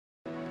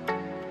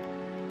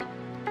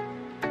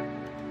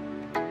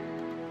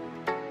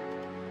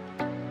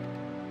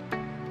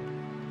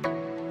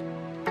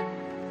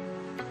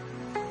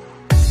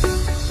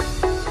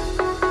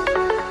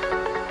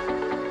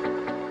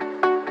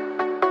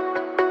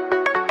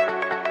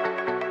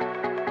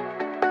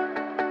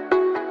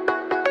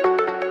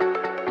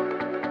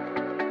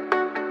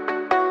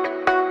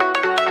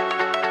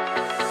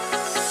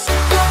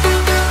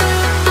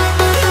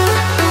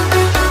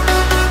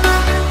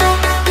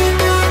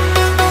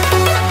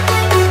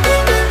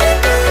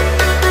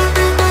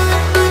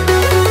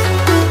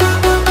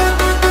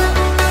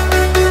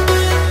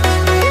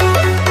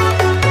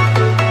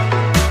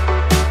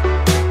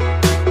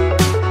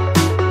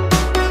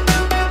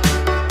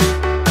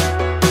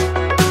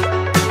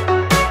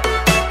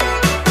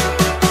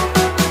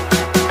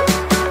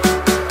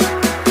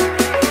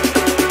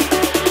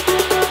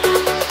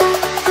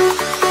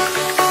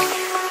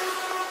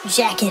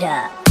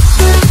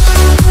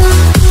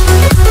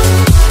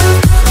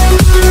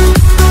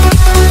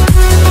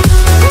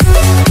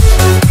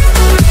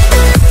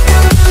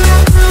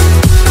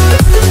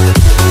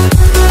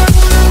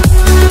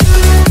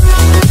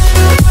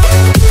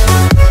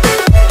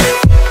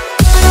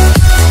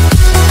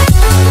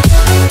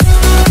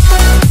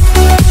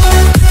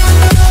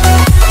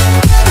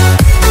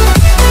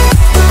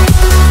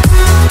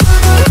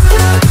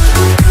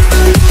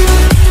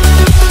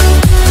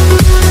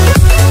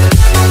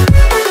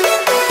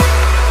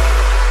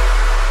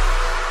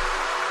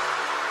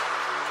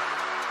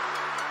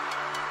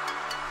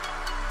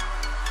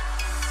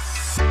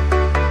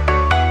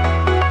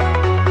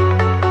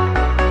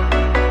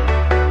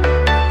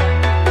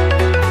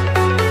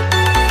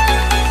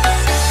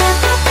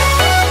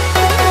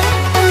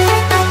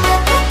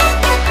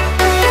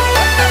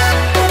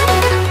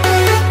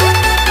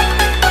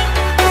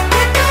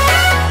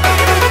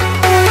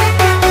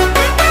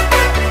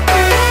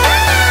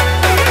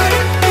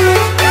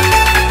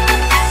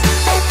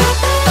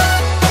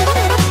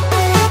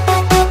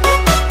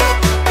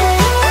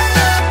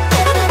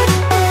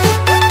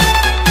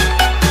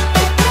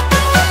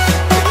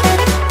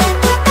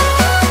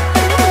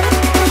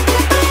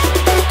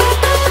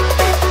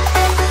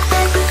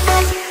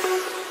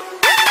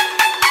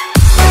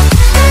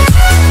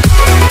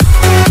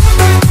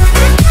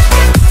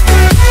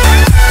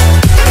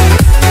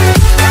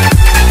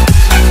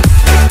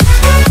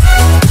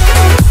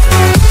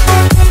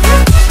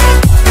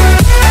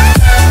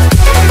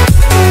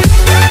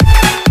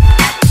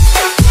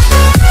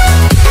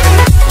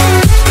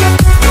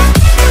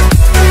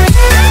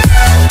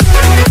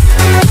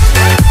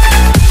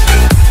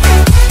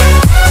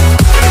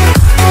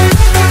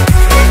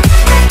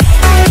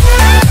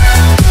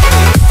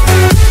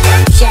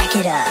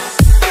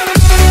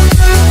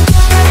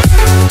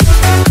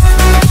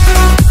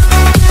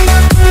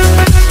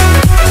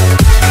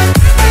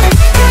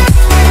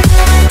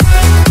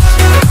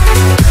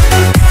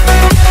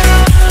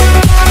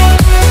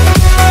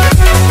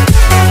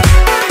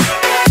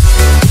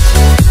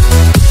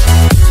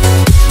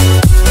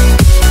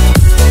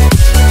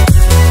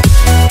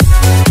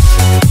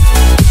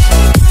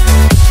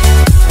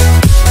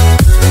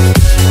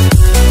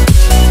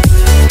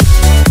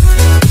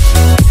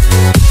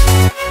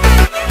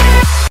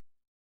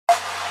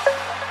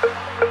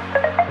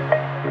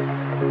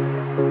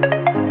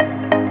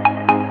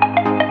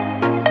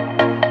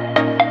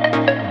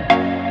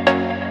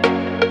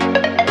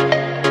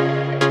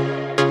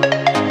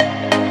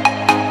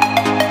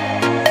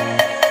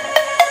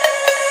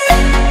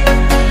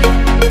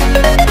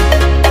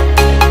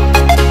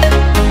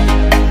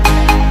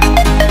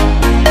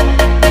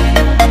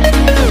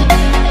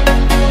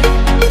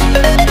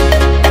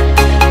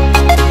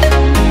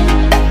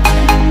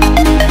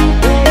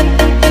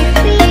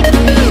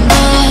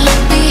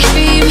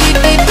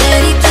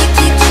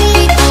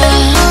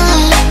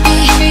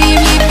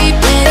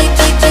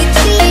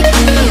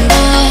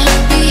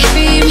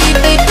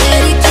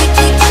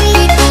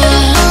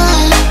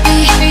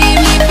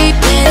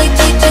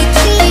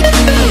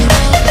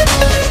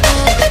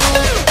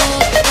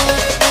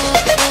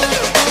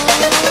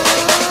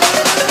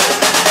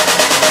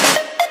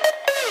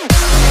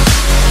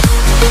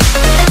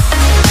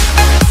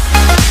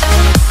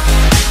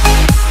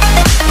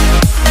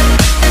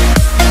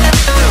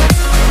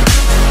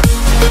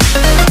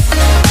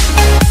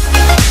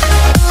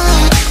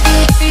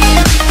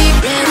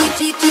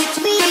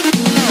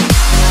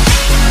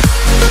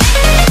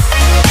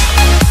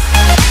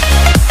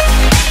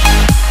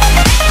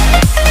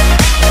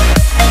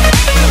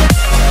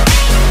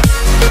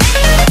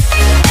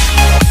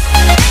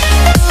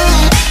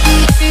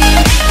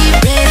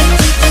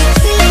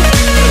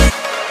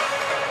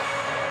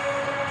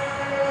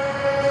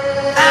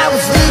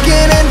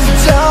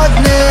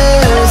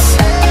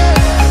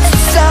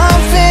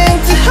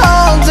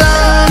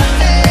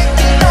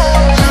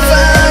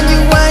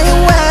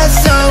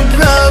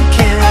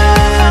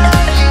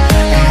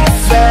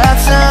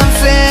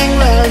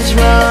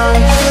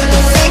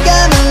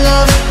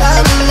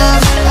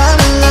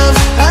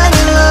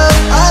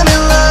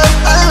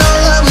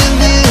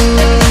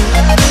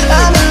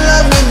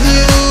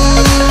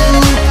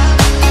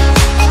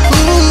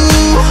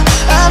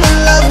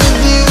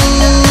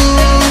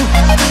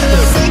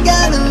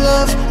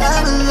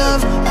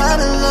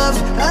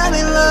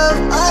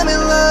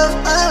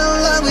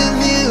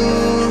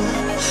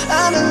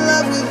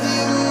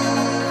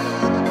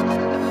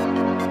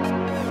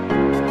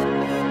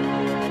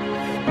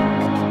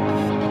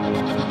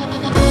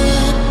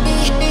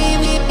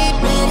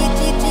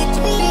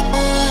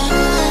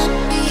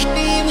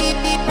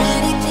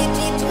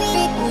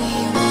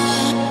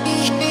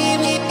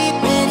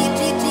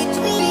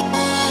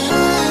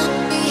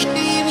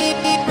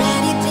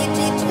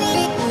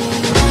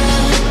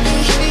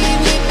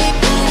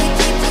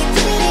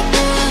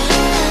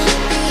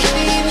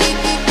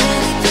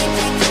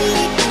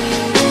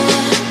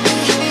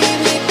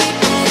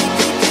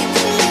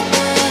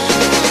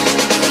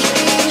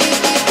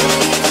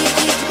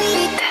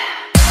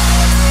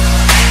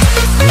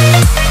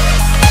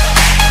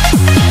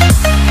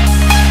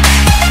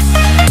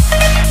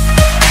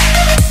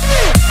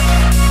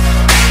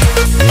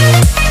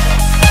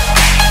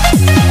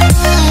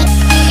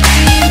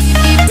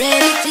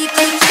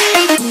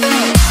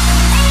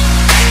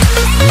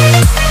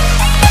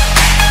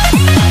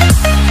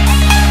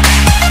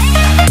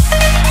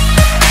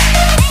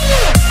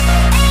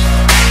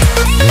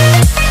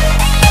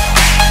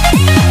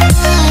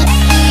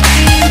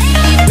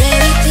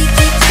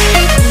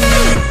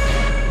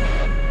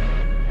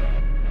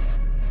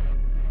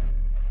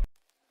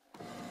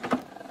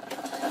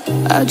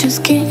I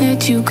just can't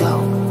let you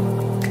go.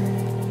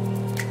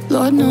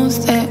 Lord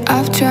knows that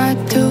I've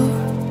tried to.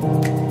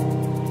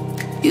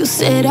 You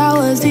said I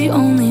was the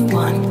only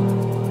one.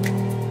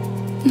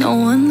 No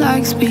one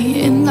likes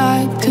being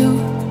lied to.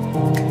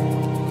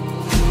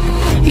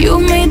 You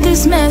made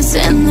this mess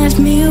and left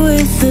me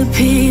with the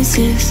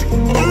pieces.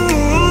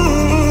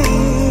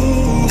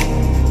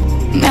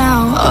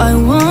 Now I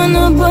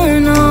wanna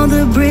burn all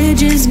the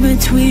bridges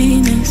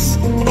between us.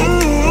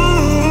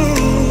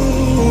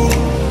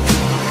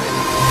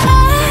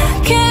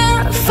 I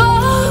can't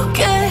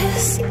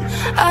focus,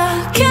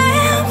 I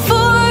can't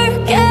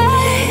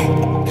forget.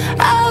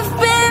 I've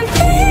been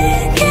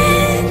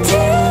thinking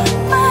too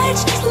much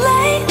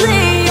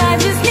lately. I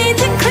just need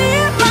to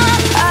clear my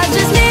head. I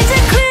just need to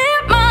clear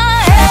my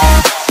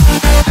head.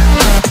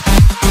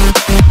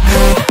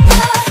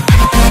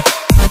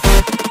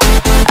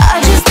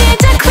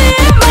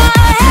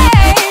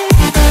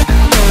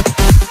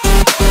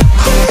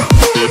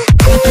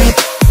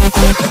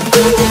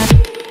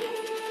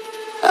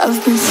 I've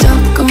been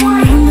stuck on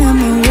your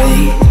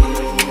memory,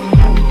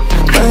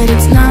 but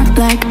it's not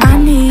like I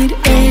need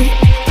it.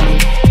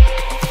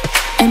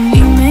 And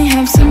we may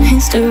have some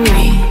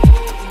history,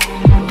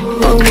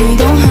 but we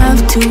don't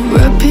have to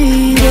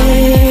repeat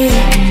it.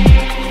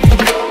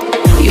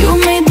 You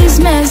made this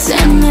mess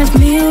and left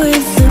me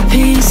with the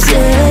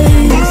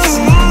pieces.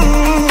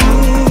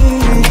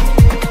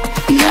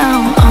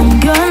 Now I'm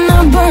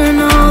gonna burn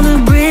all the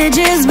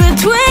bridges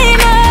between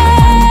us.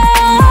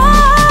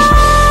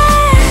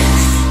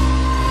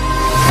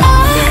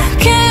 I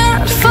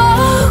can't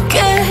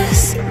focus,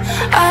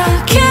 I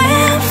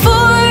can't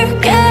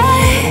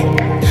forget.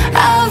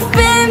 I've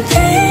been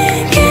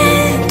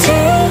thinking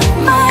too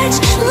much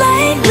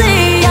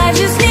lately. I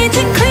just need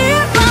to clear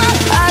my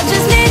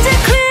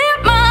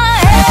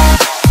head.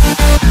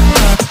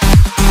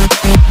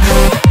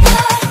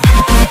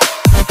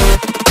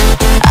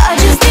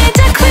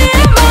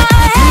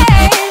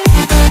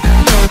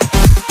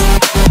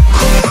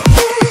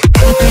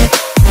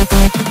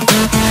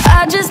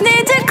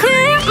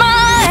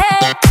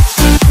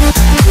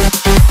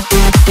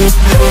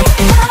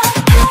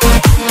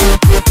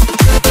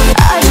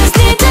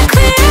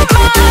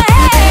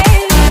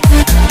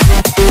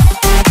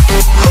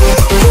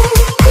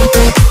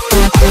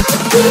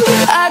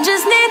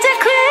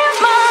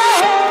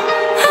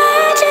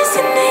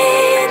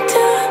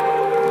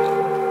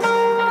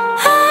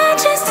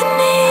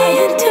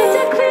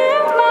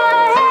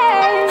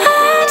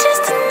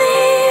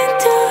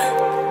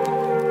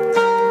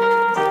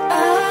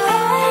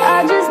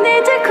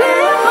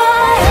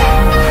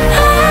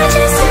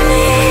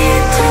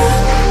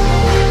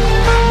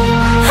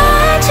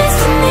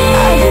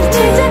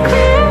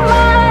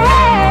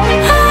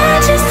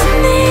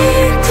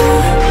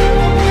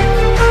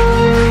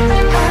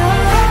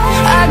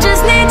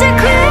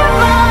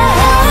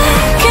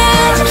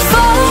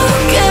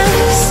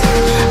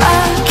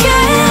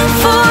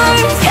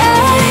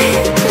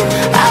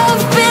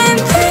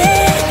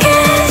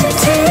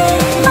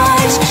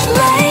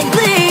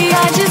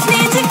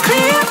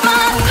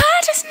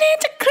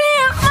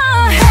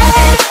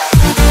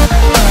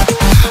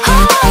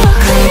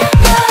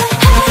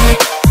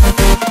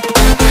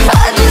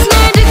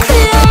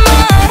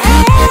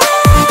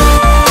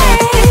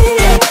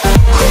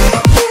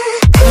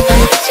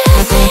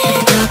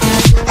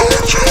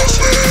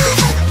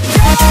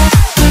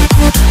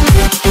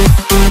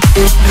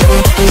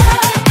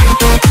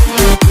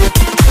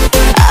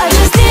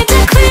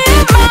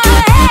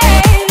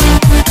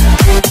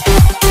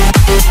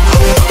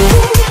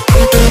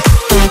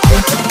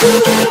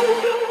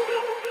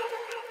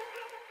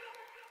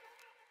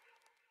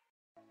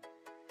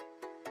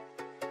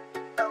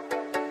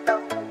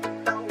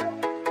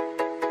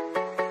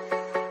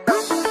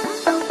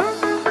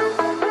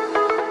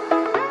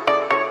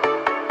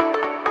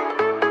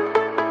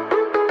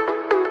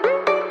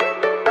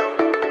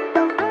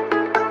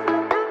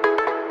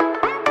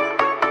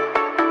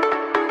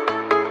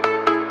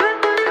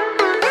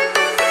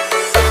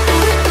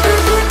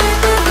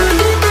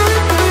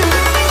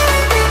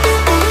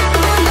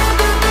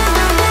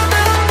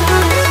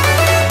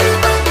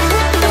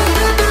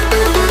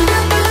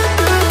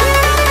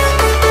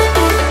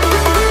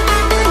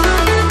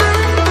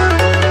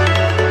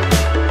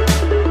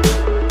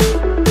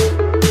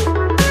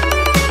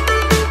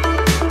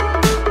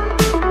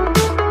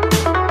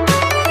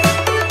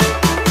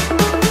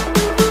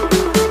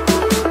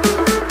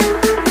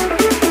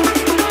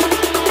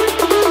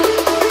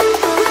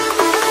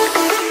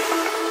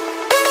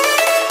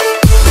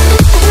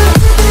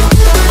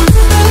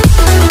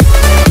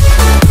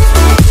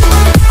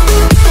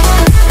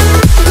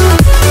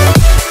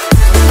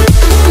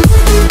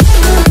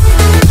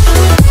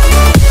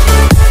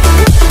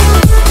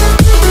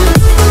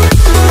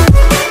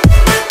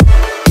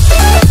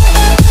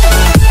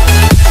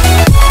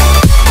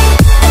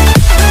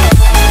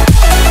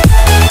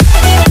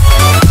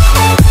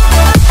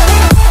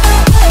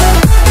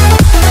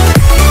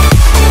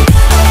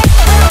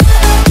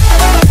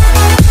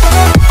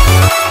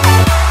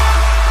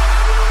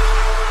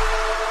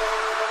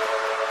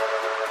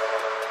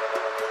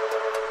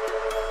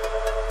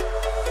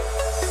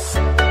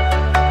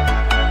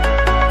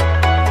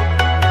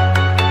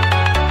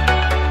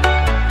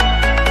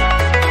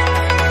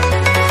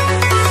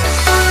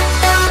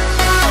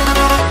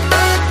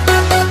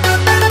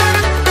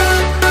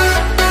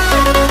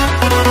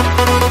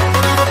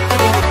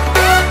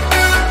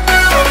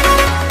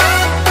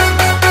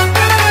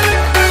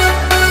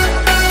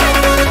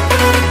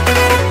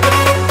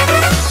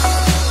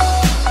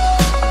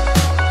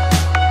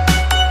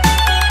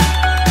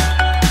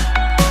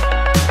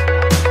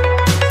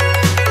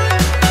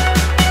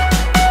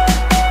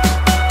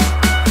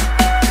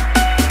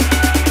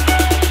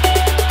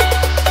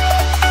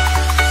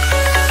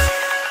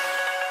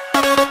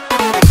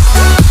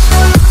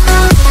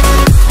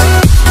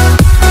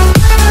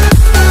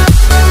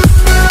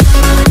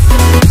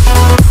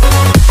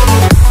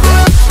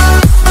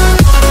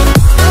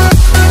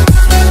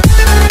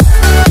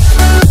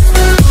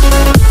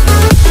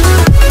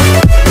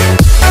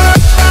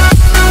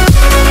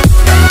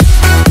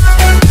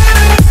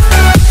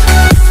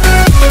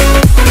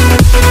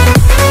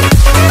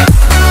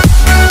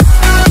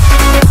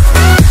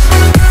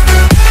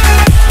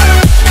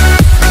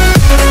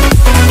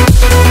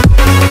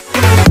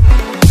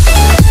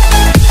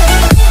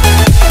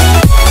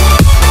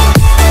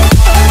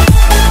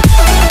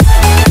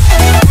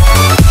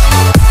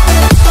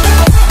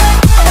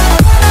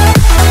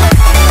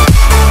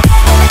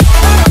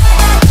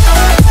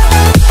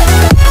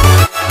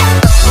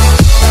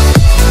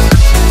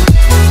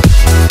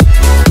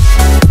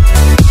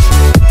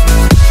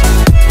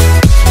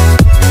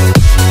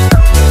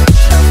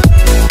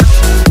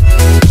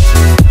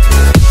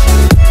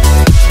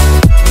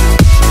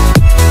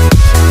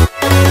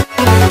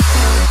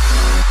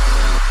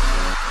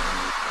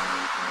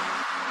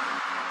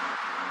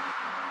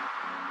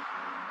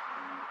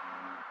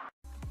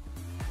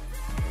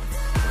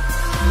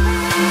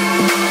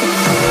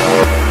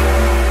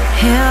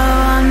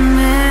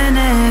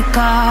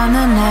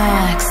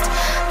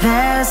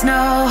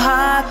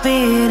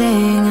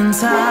 beating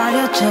inside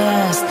your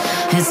chest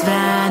has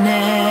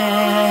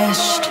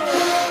vanished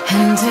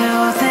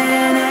into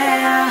thin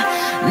air,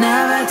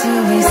 never to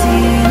be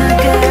seen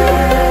again.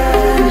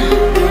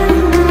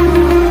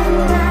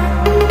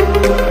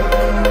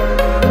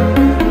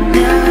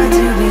 Never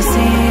to be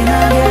seen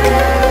again.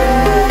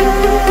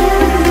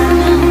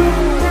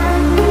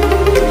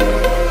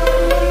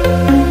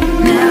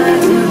 Never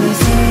to be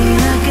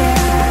seen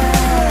again.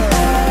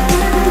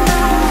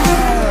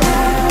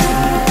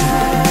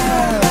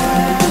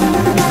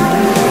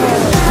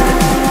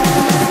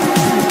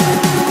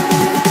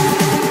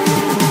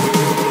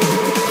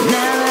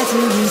 Never to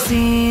be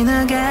seen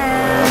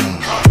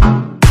again.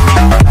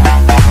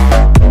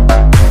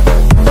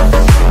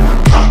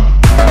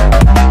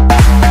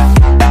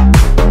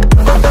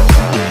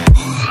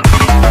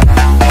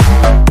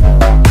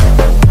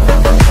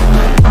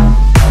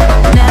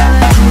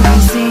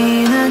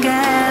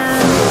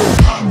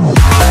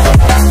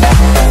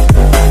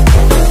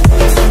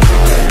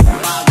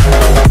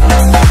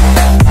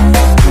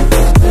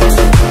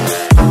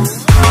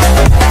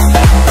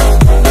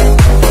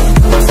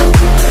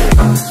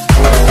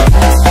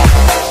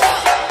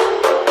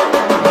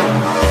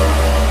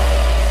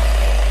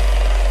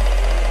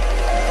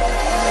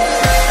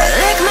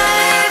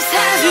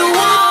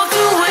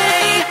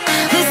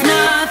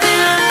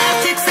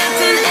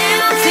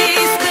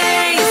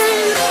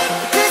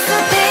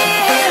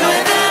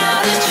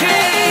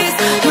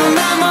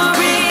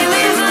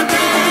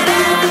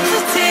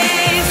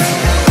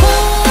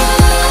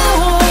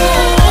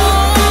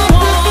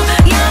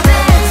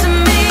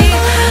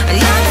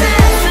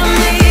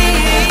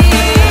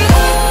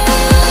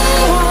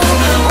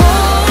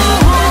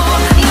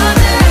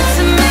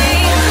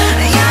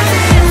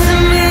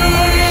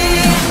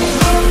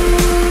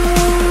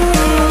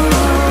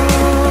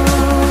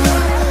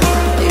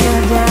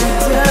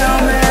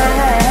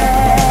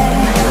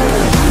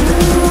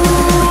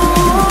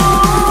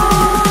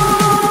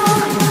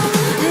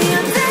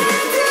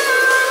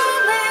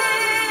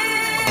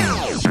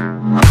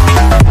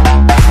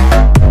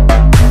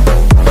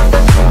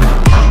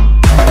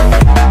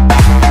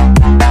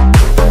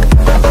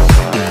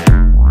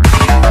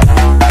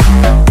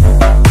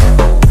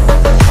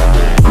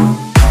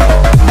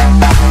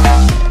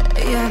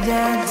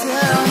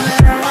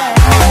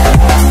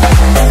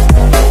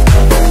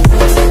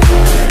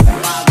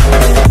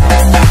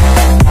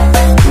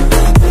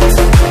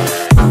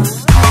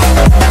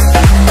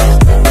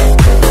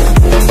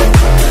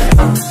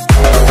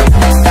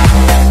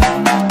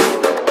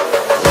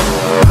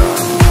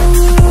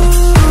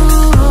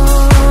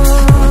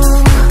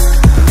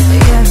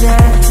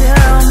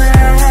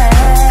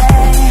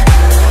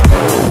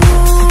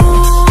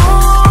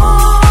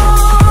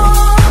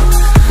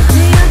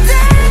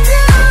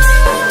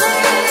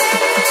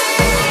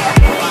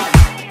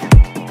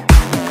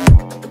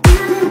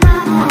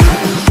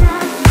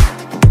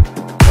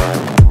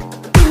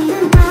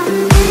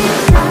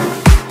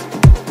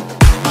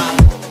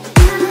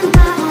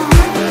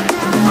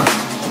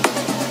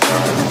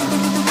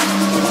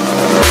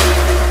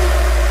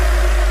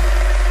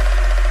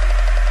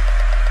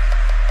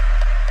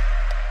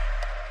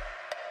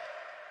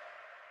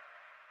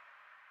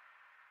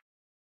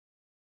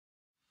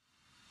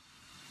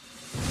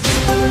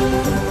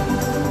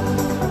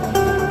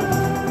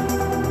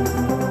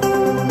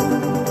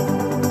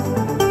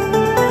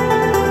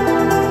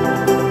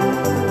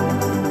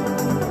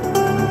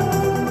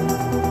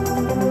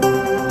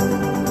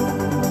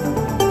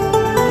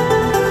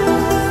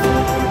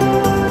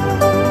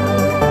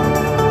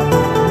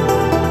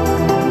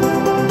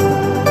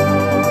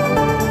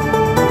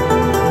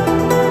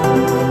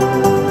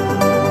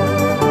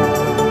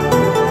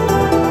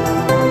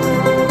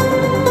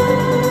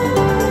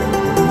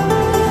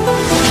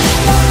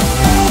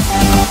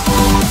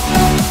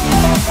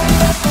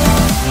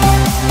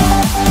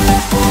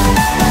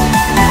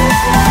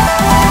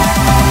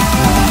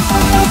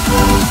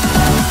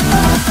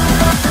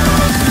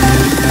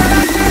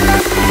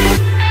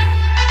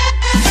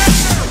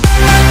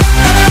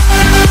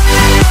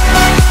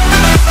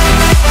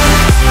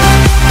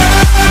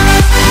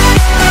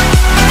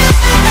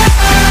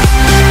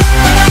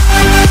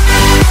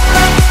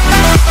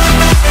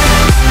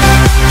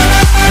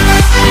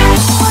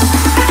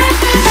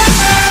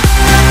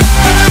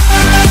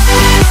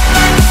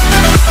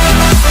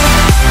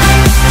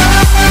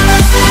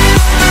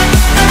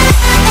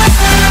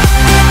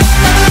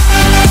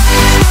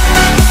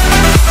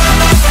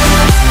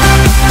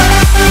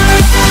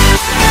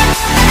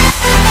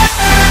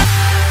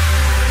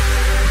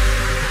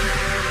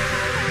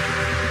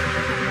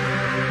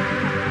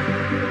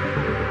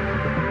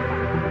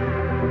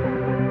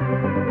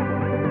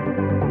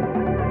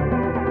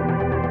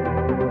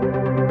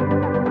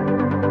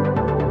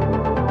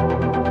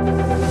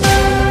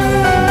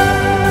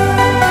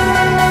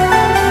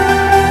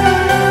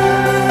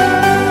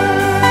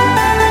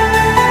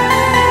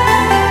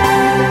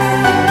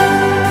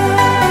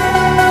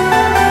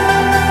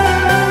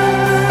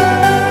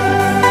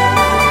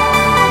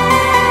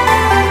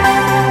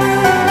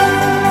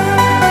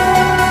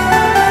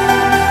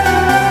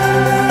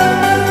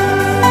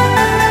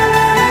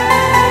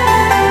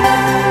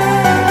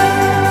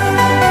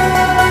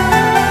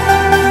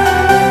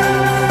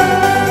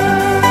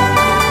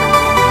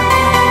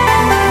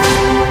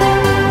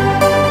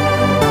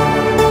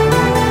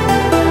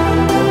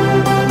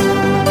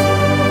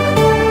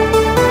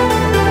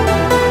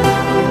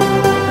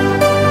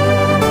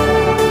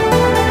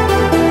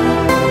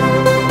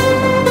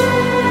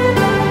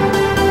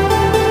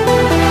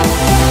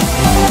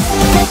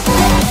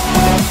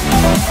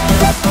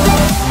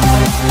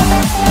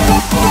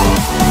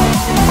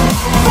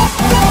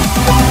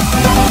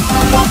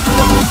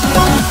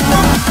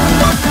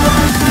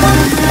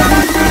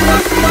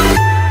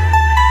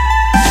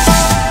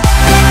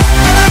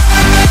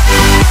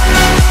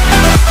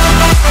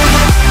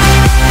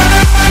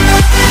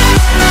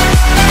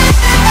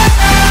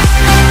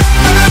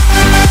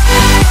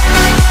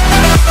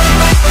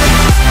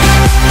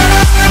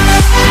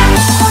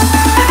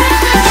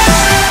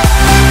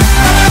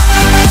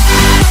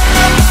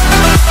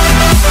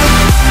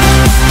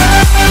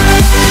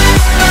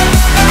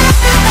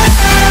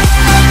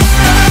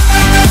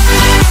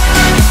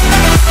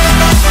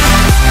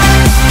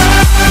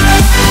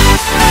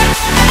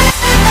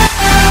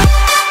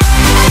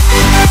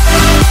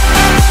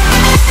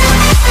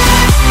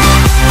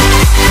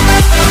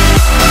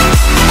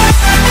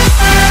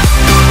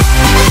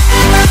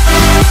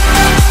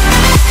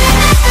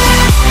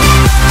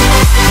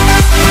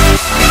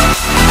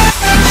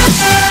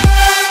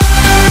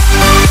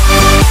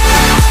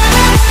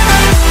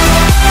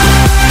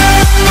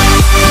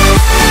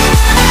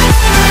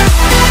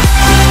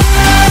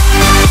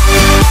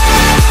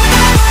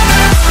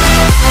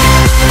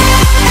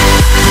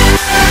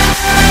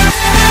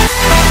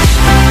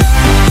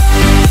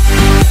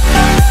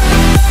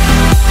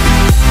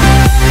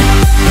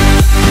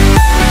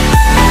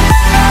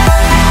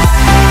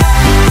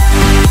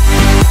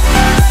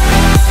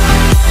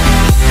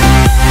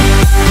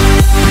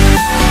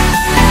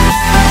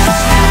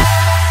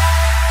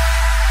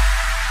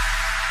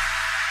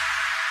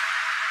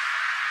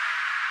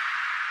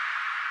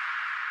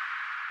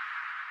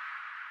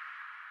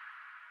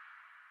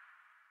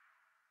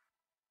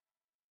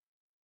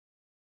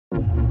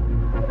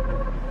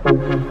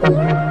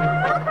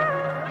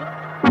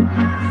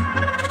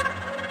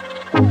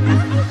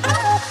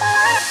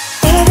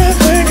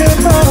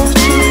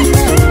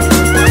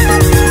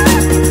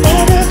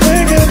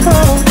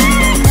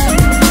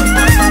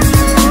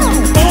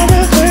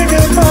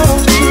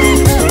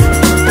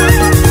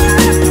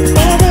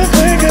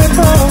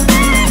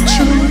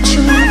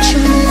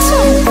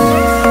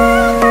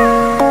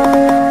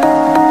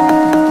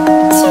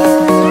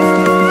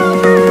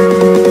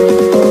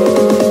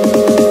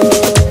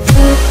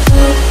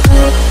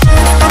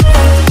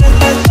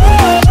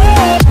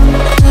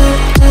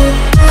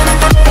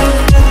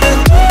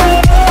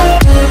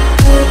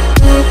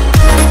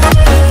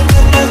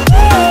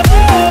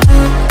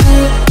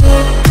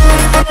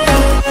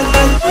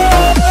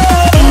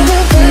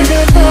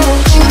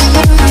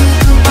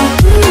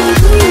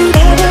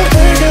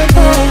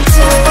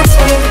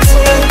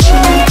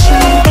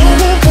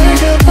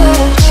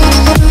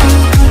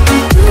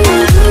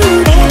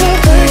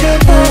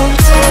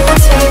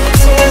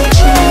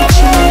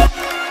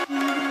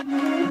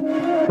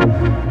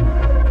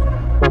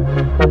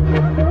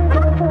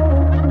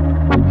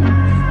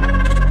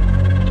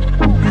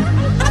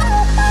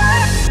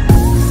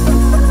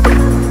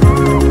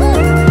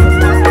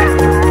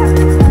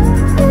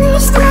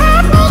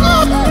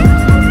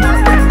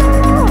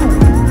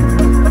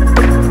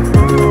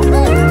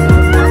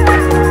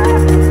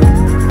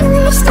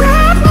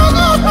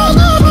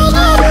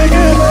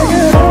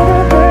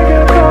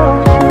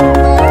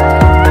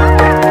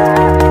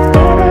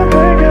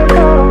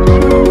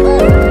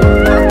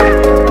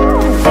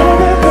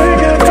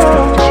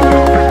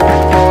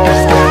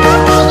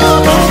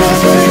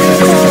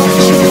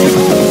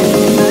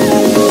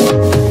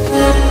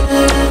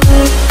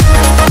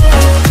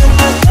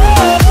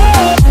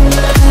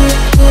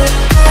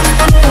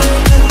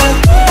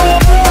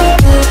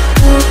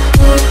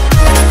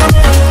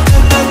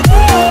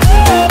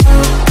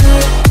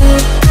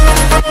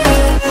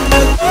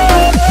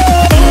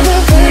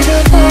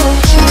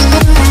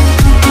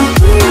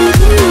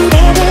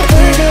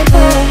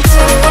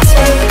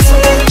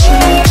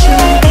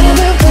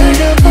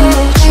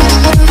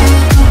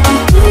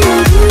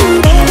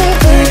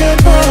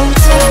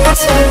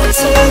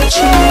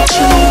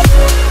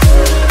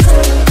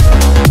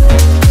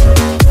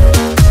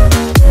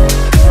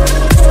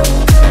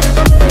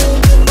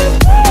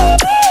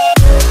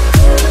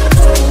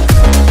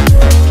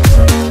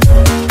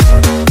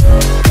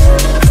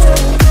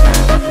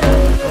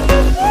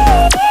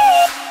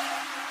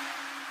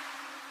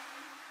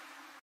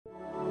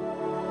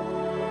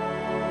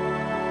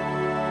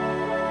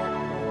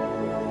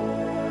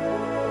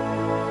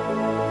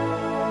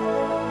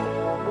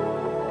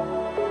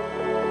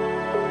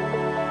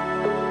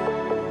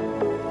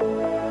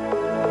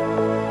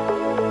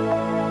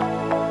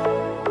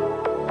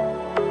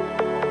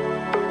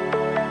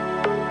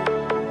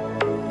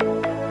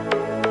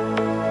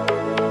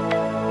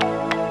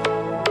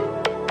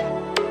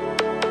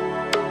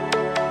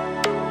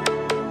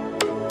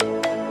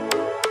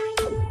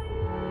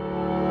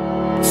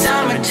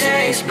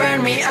 days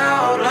burn me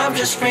out, love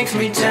just brings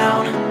me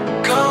down.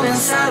 Go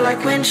inside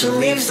like winter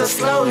leaves that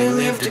slowly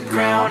leave the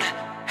ground.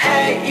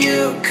 Hey,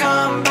 you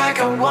come back,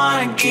 I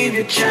wanna give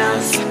you a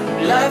chance.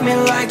 Love me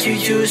like you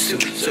used to,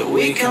 so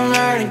we can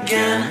learn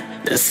again.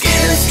 The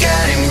skin is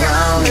getting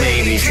brown,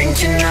 baby,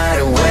 drink your night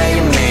away.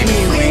 Maybe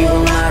we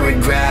will not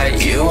regret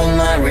it, you will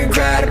not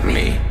regret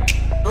me.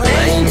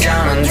 Laying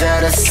down under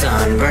the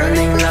sun,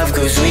 burning love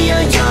cause we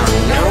are young.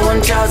 No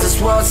one tells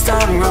us what's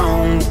done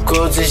wrong,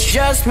 cause it's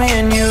just me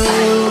and you.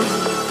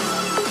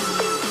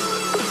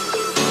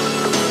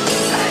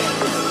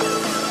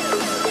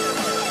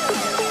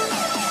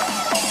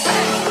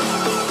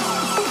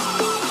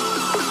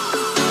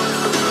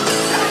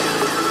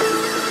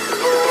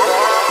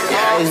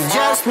 It's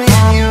just me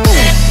and you.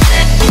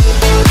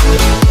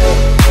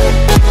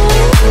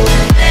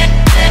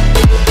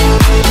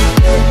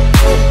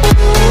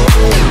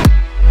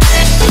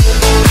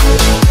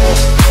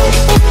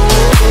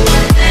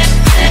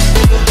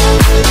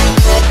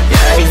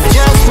 Yeah, it's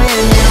just me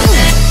and you.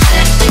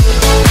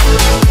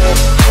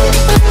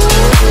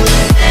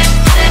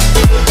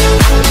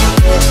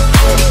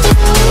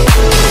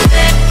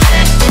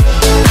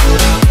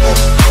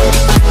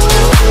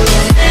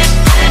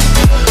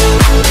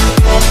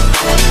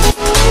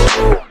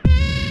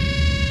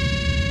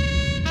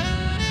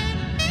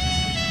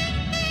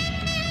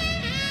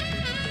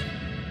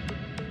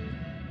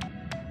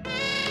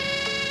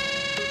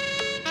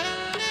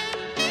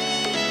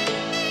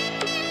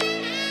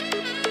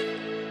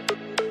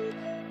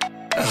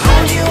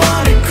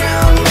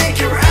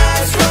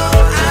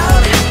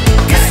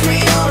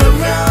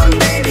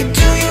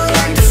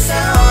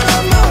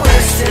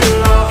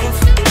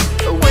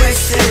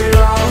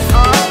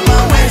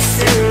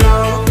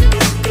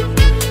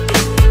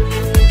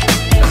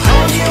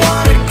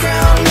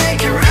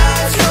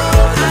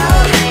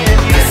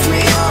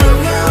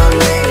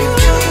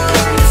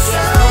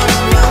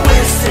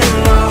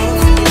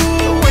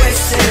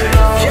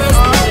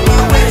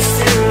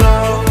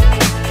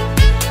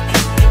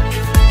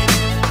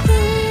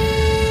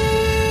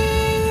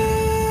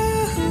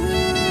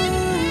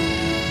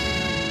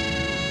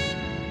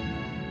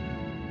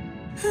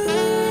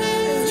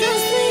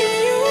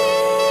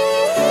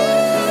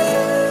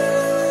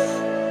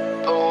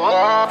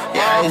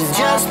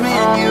 just me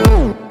and you.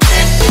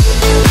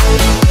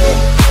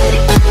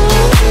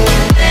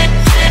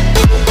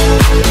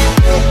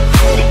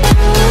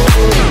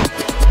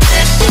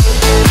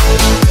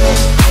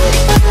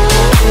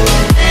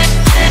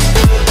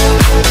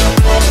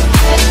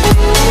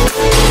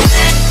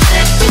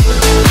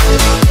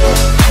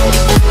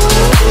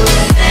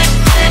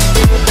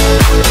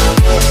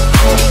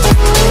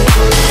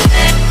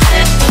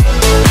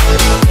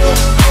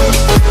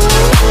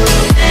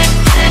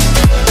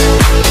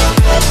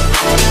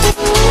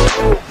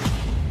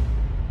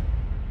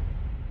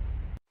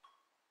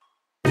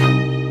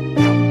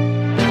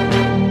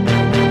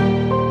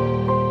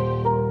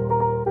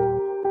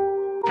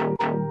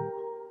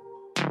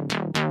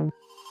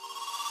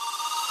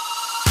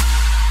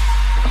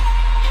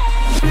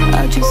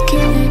 I just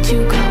can't let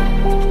you go.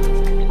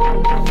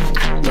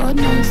 Lord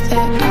knows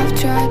that I've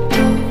tried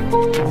to.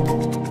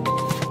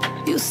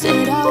 You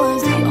said I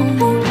was the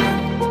only one.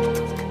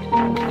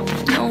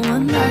 No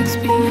one likes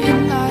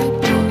being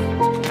lied to.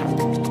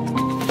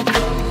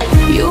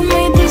 You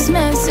made this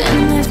mess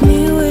and left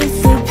me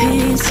with the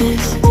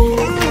pieces.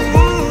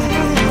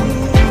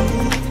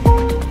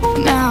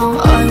 Now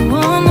I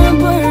wanna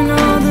burn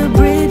all the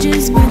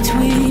bridges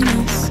between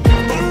us.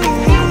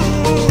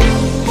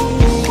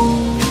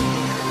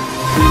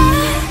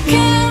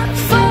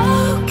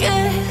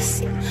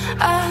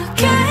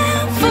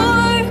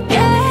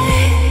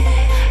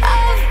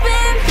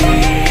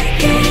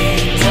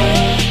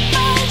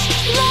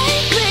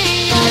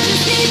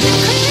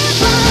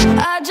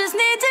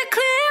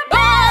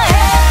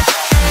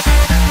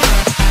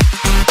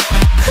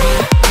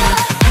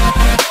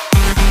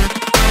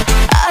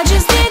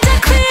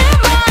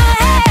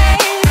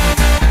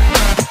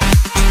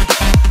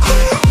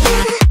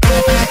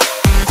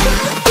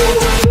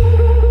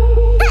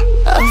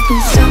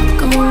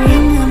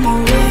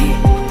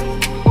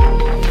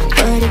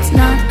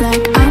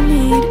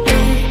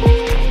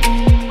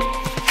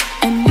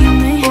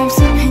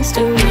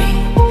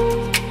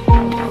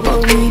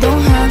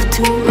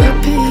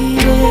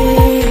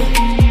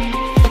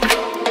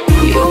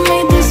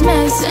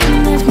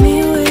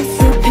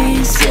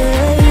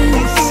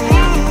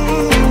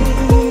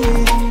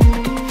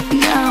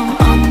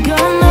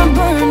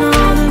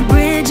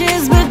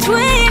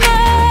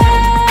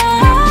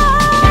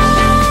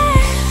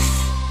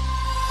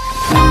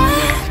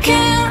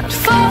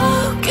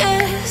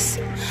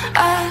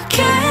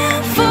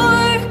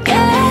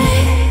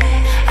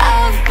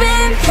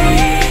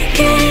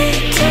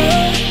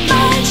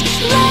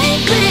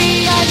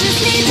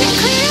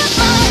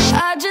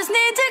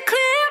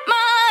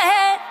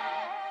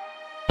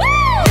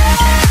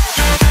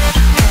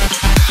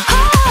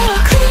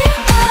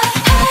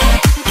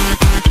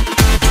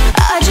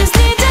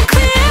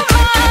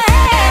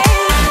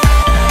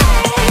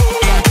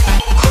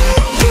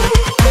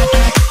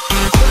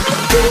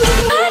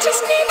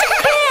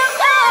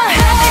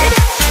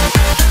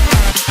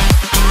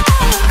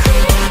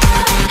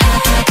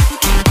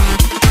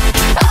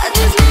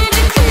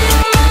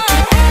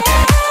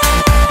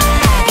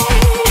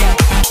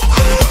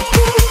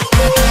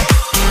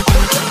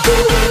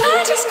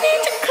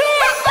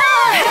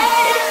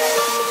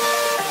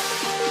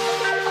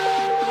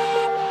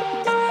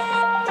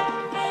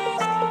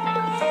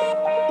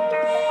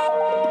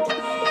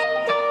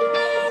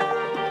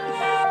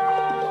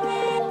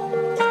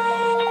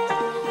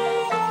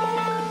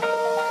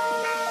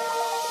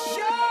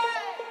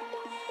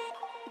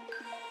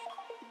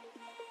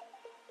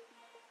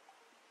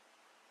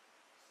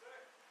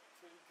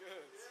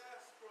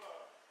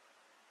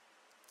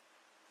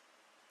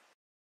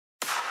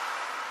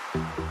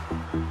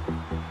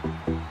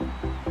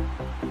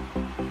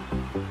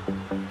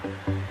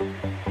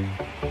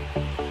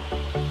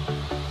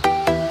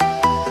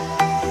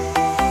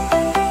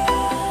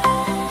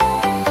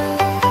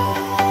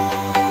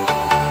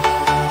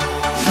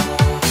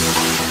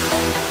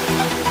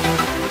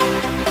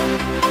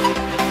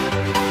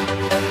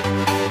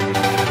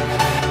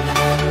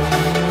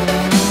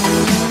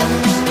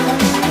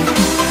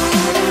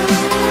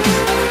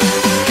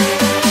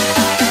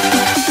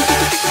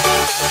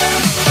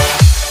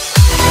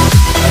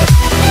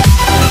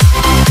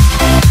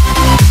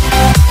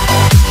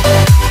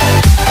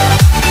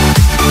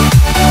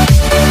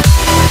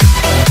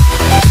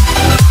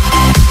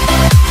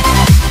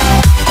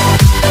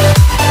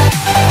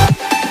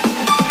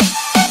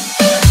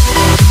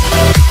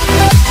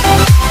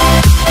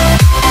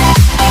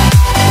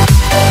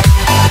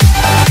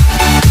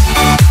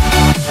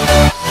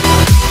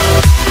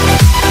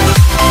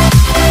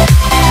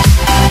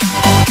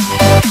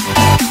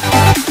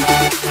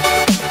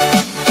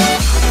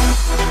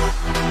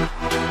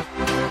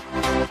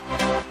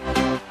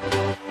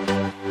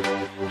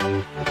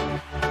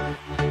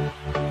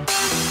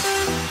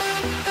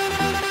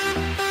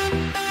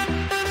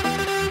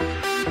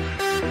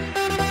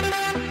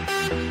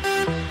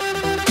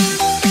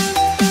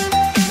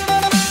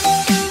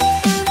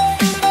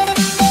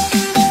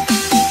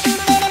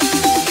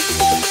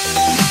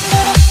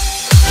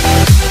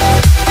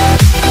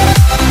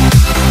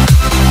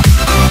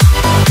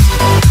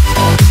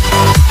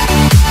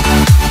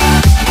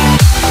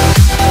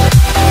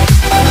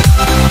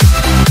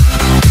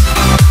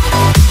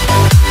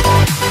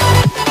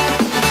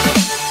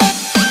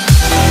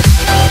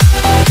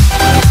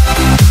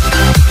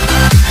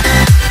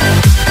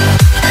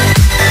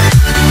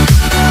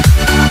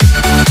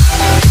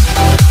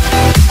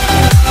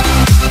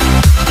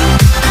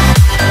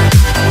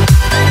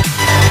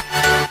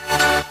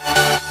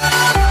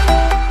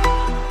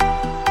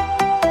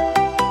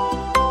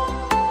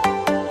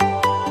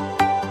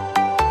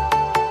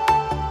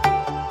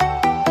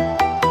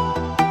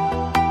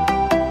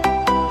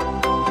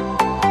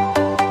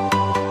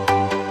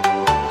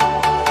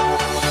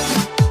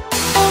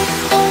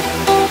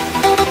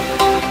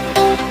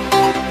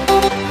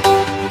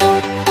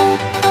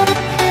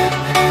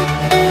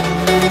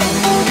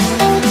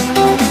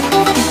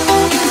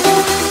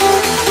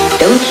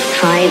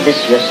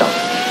 yourself.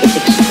 It's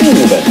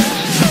extremely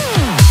dangerous.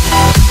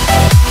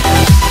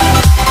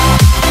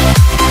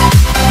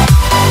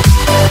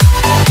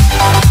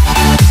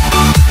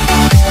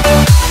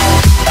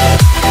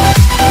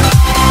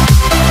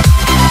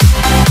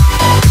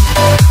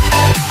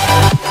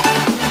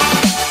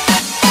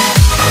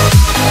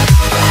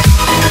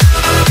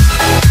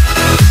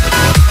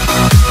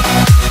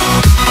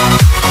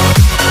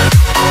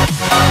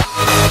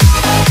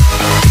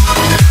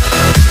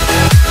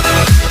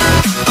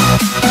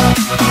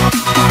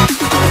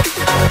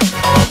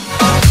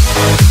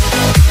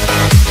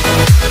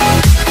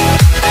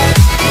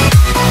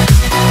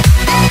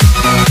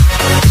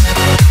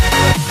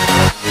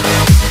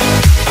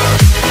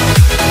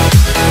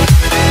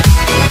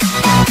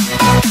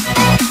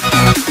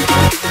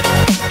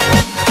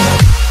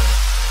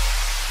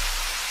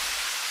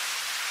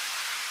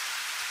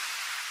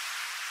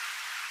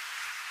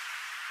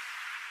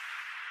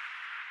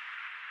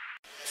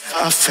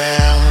 I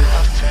fell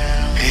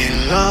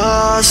and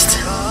lost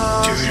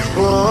to the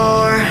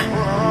war,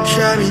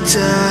 shot me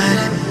dead.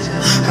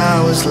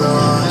 I was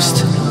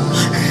lost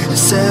and I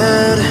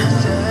said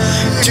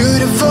to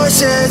the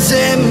voices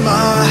in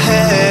my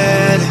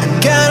head, I'm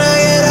gonna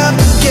get up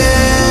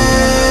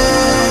again.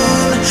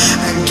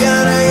 I'm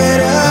gonna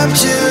get up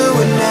to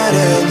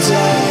another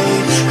day.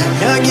 I'm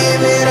not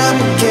giving up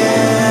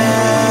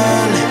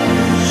again.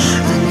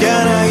 I'm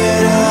gonna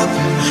get up.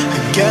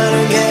 I'm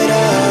gonna get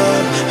up.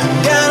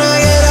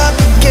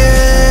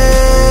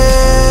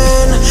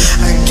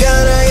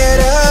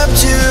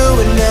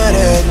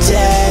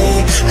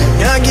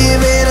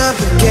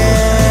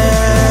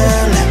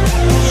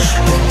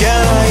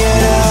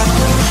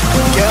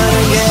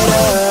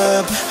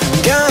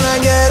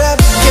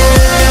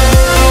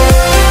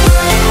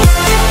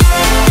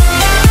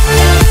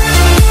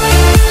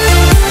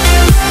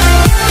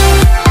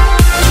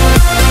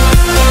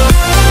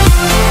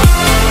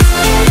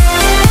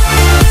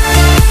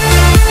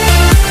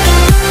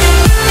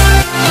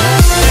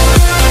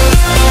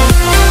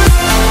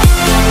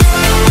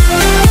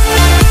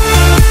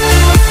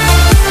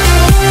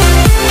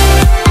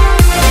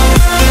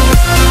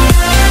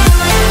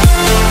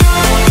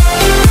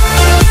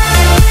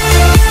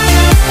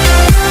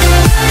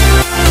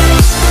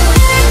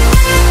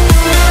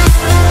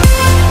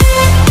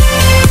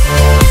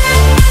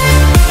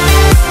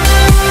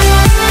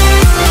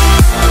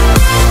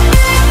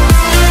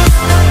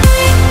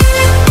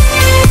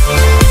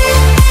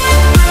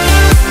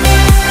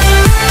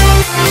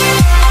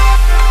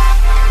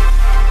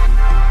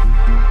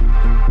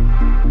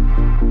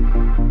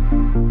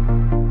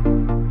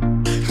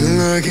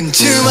 Look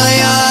into my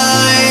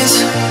eyes,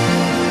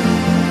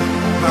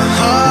 my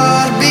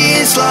heart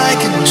beats like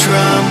a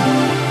drum.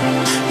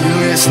 You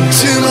listen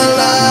to my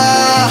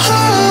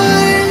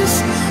lies.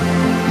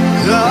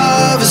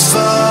 Love is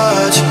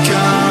far to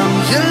come.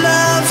 Your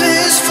love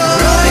is far.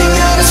 Running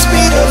at the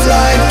speed of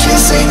light,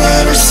 kissing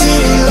every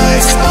city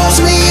lights. Calls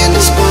me in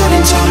this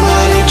morning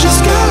time, it just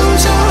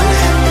goes on.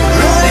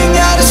 Running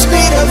at the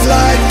speed of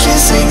light,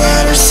 kissing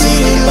every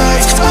city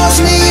lights.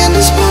 Calls me in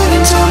this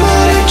morning time,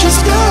 it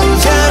just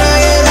goes on.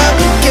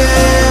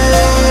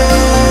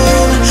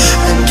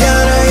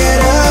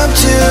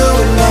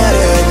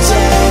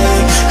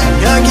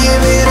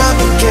 Giving up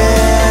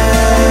again.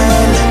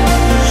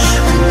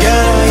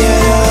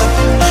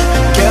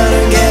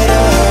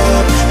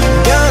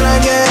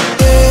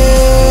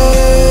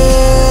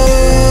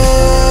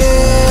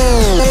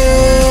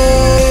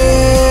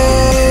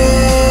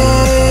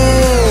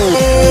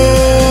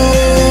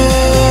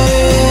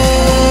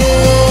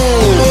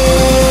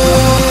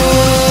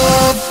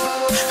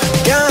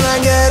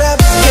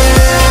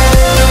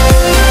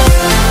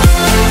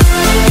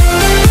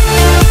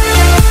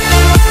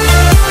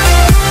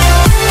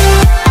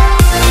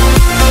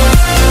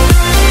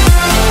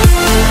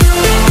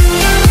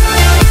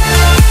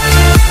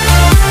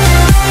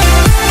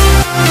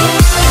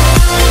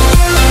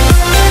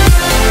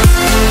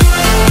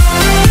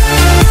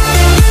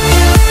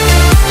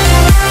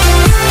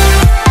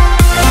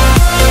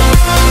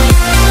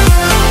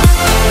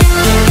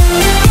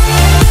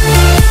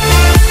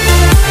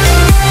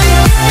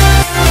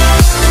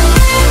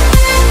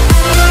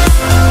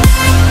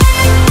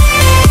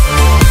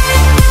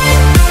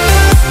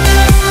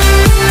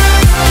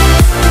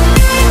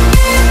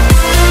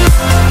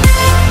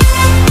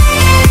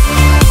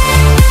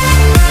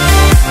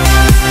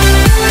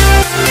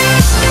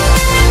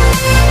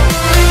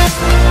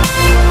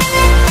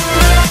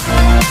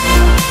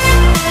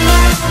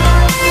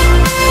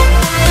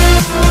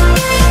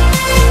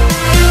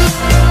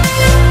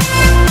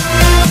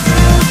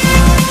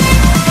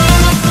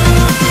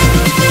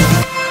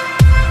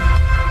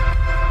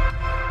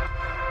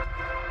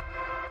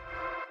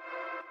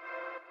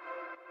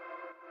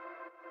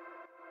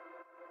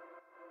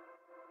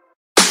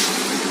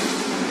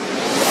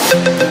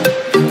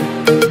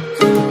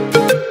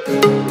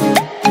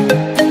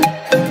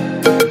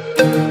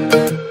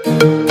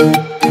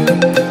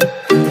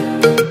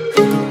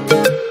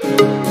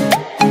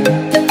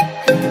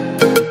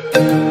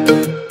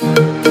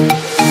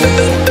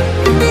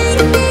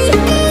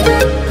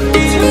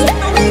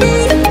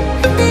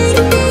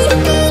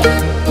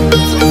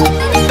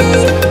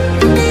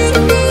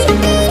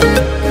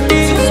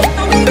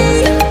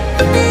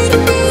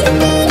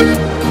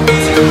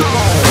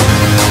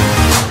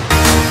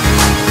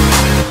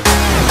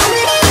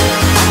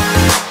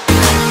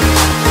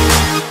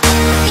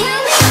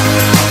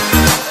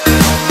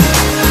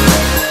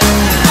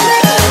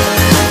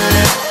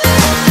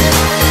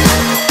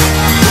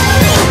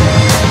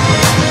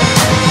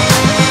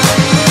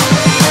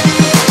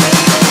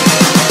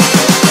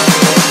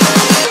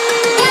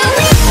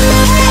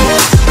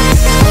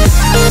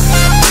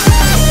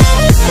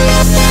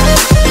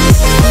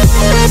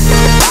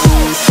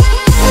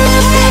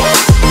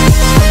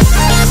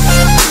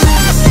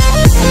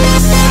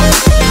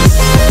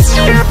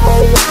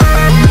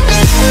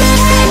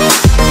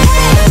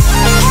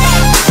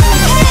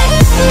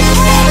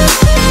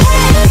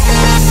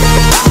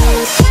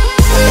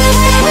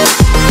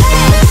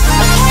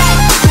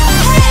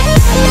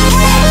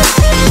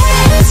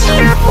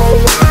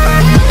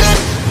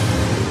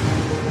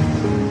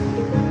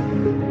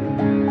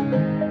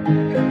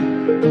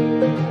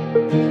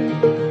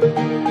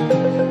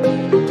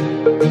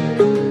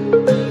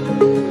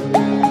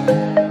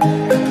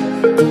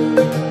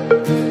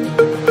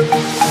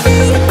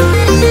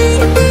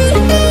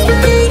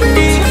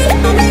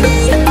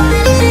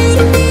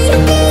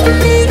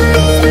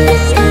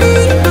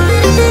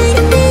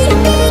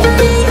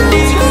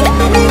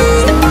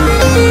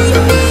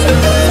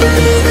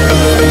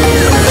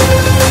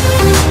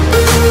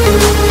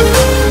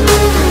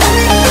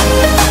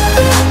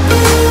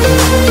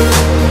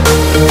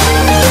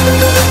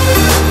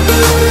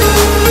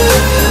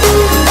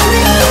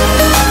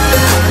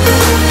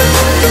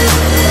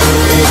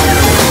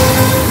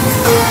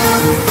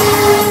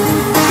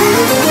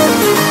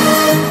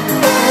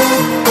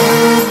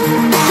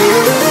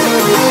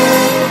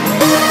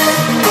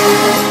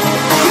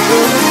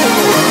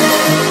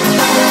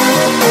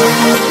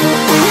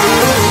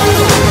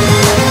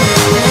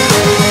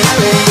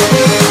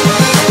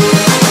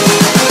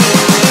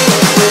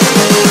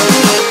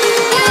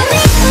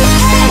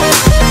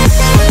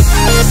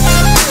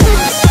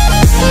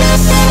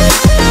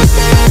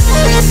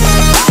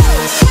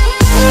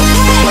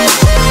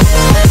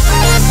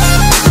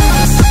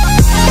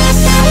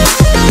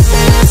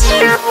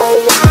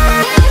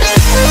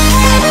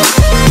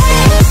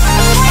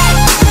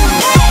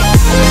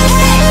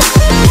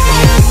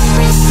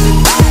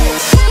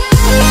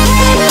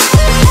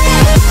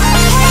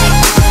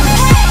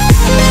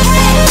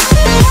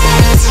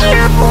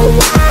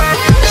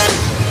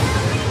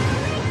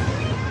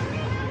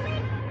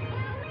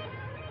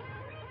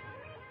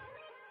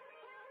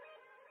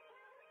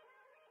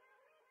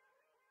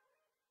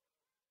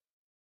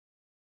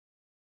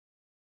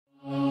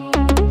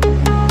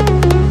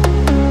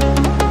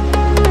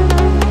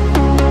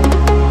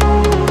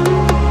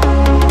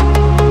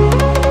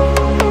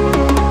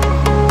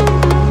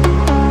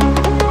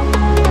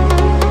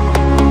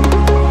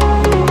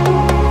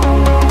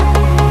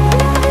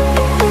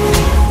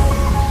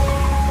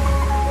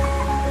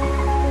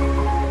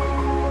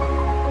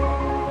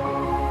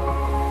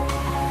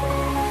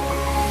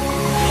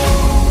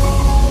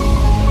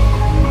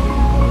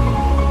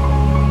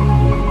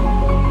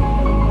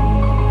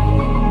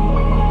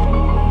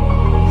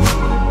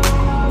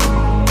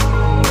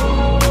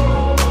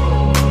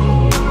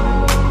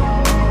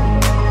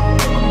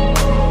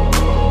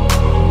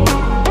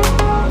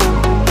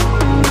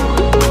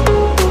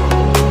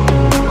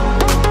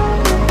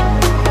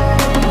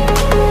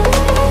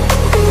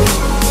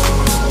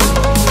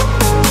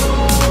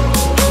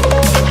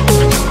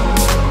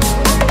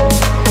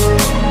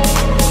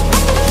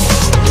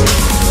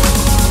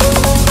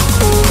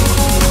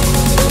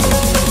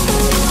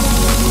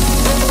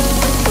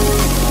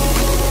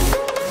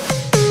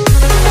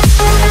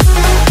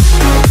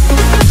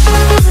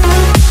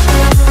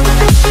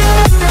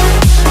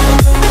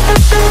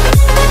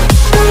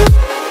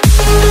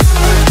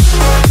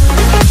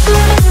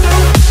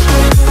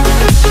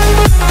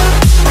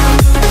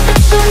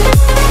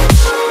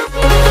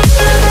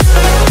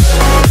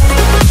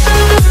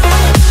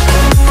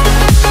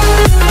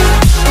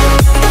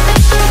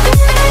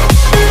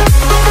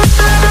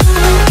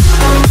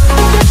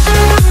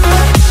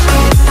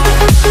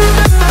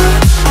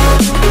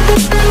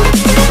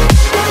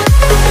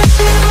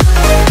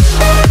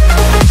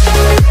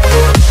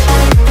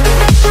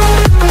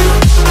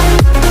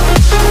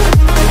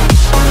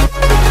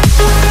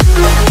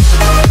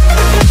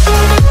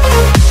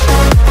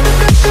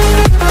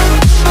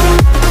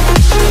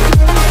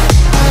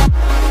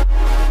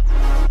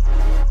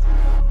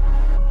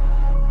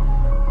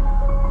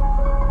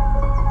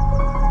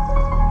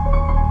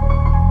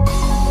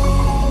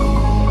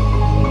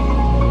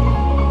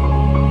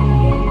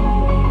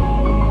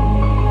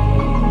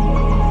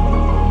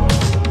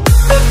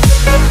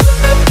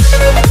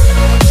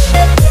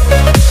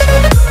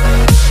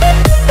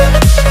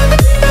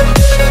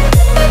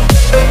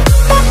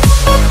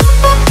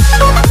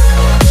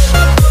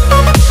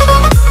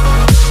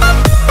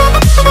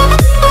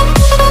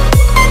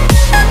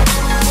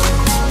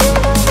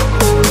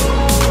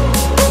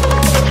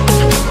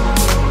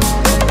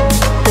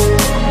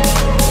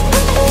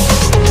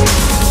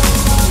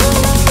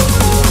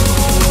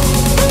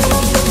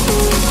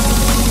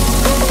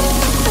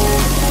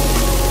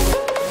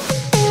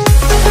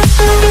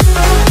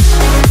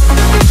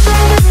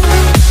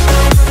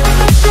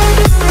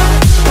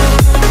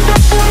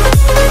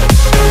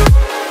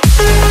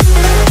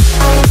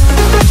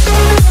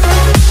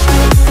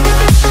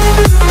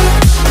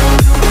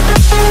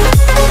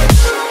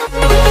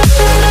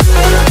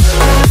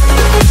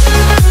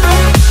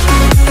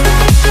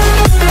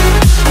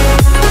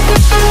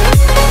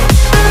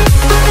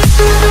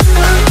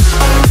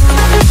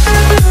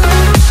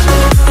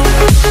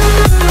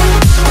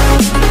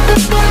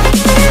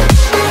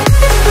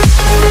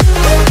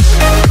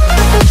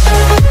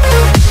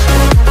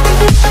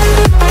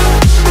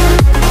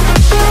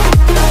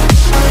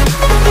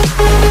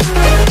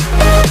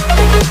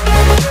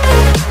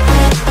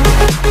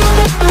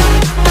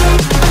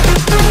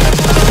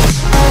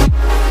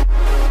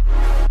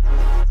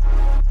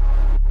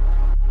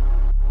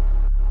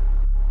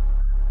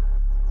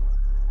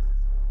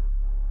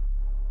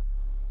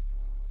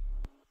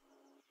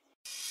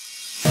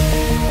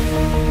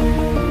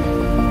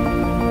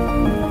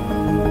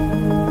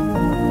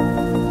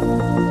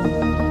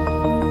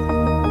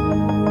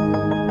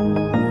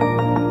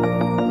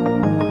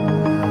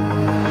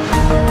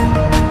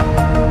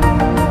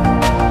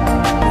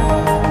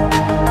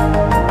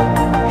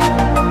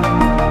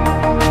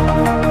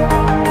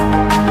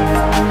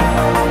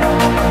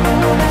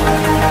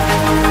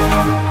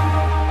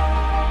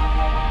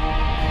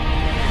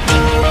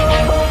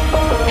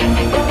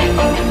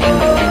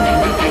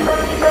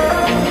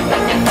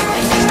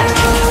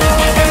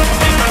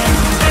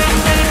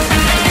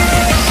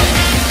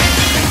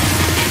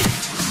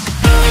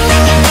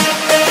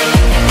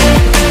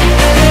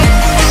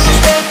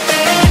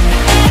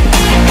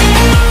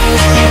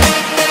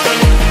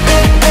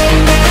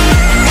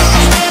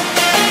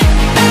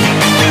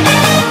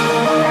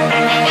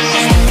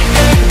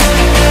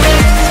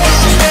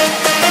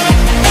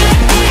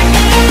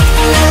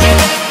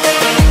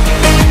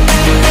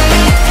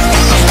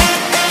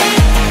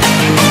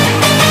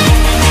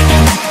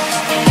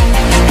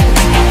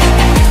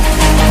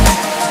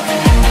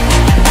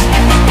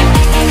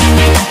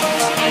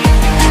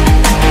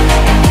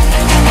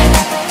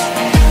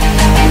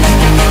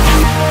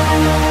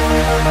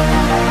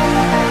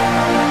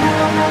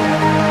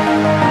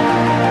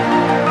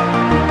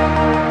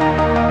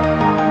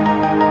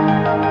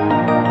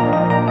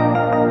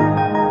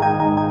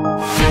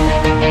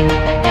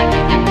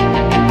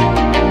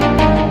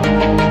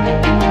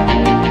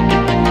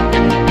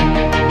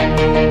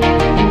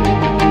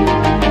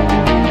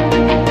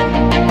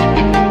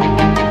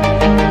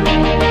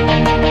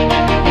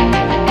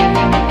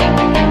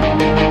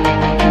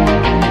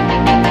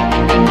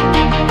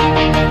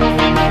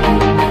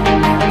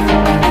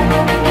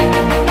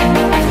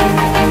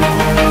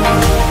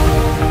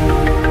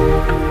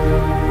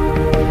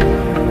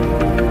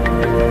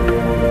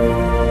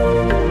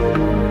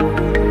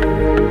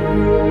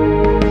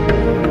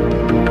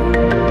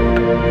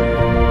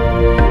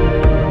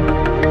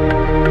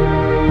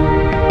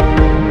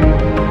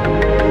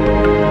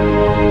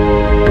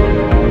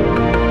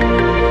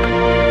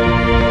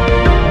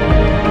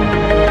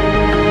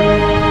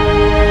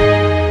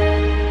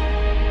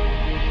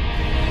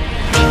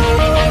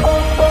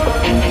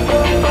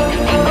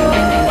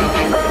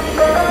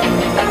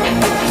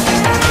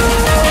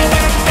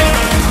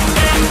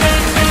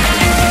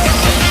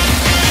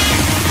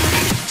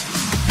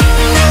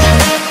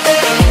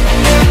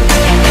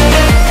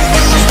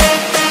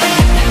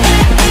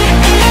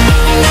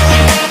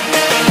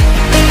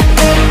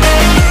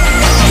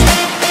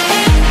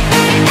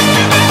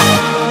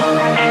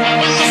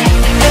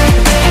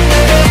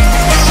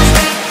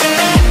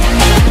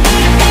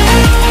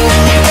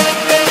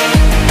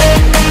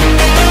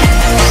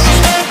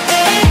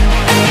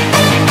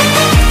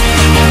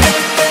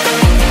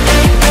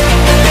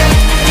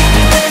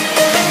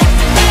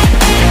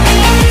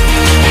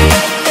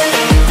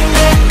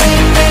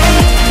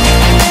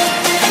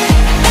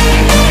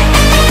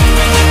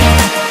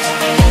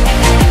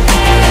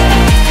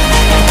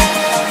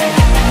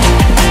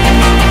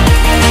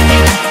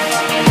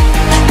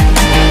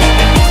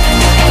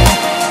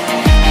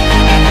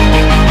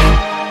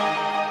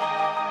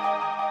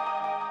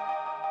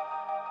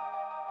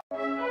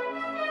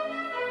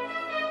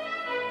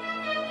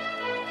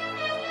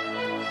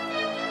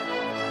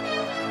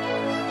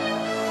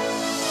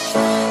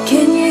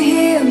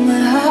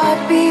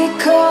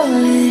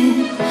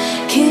 calling.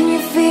 Can you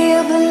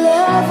feel the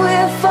love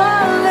we're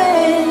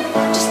falling?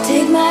 Just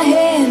take my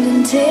hand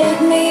and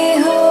take me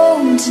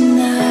home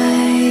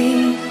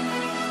tonight.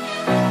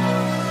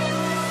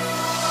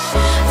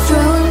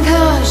 Throwing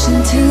caution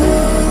to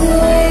the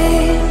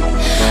wind,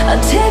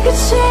 I'll take a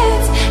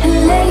chance and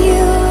let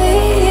you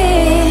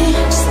in.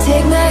 Just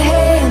take my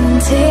hand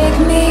and take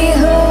me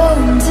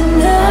home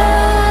tonight.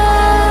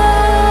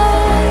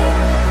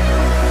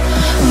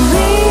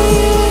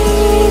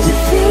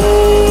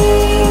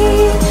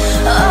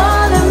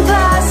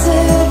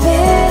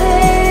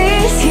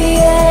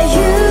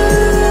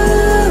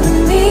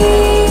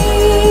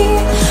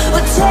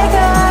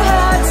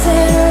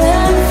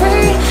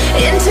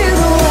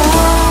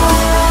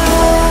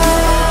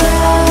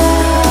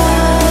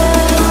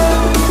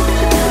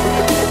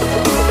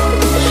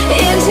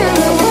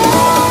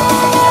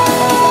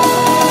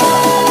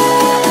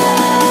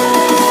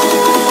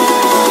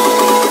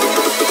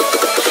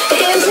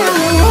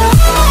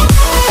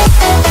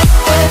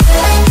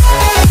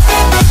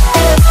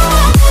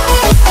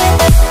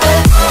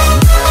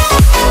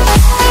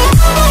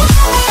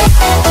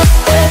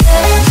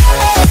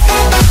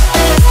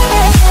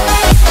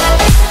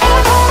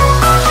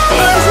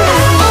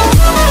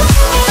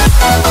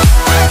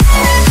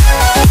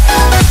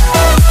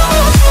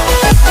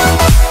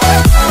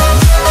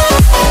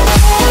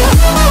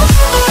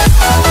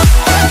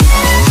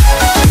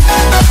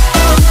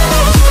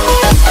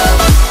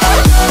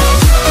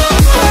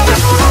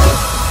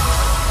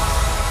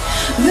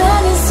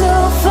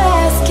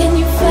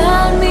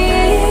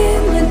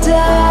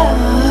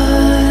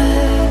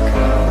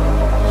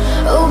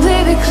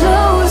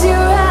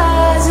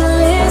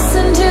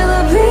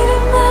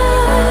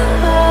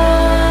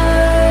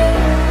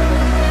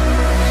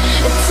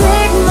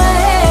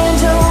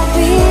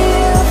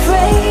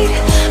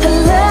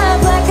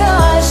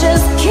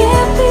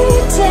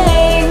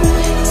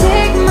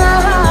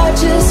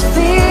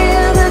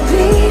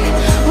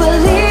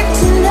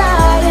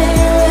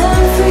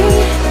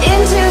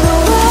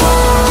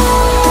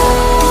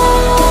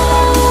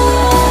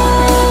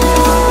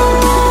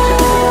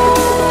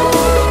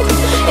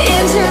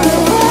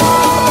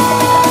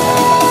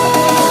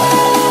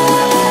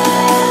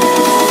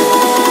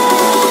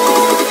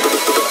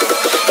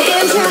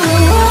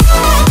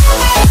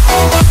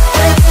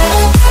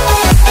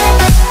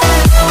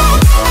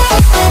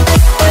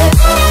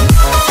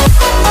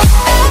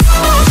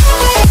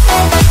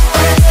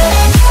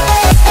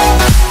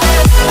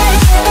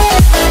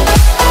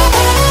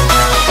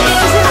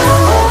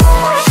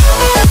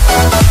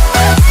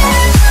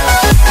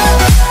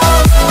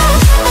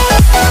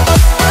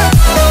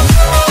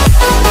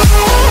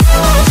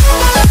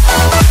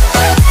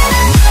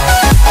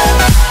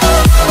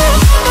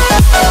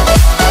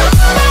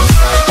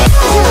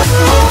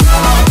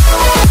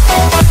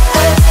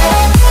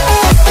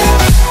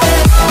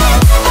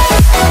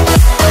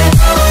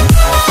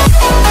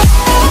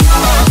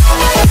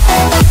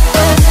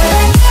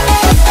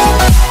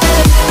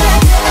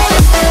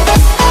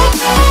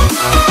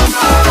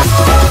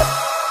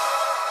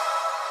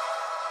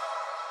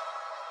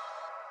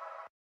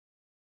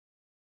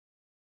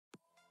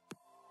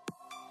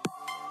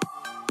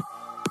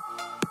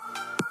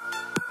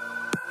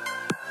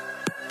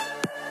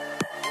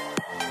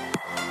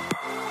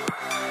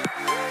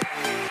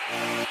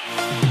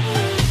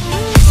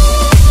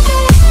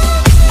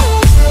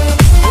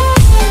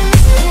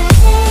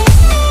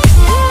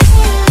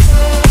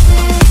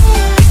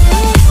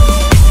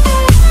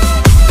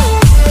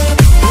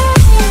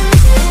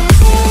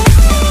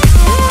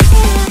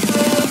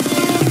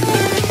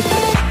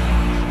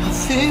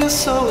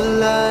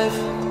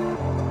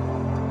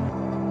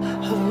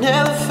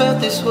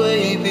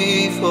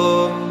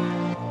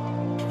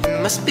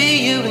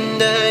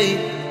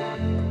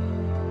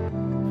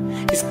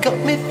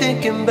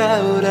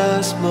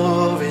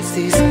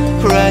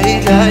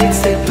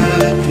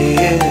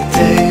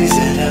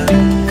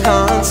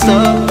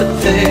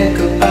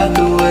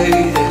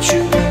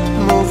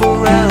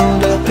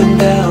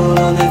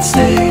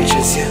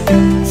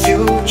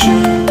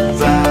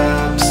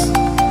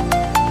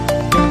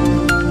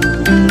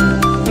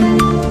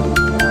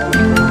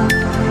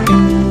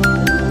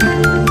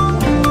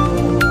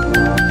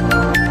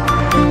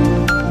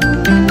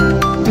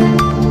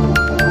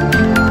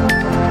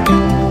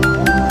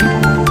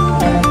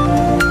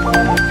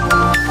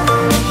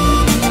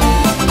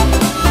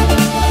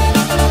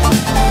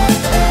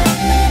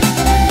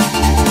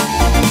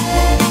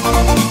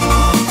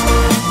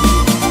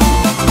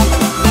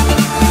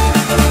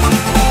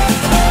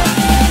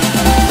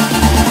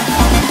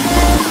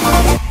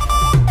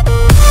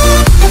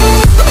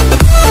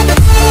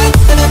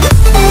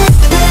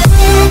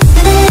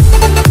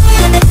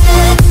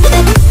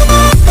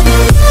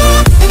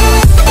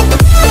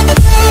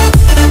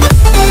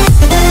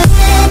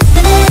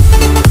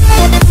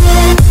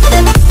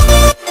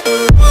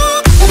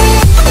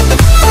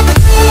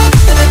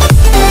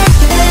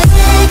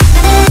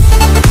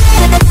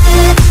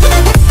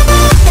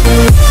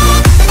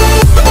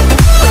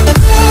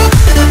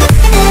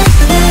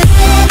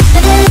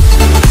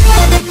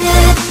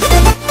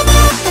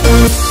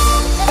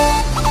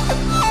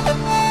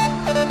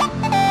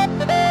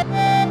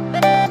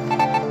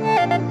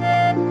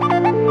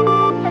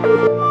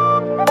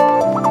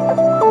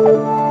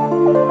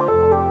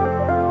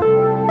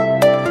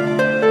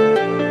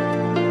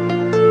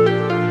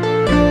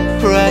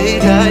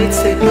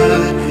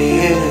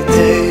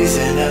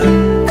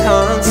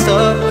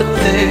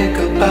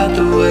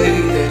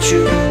 that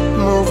you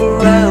move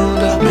around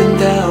up and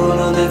down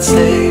on that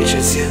stage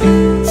as your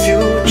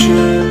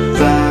future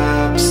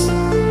vibes.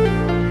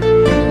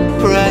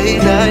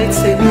 Bright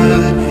lights, they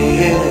put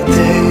me in a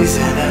daze,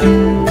 and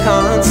I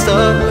can't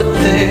stop but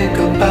think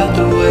about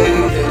the way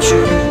that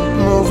you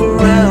move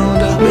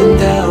around up and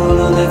down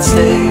on that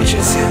stage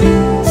as your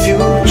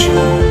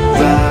future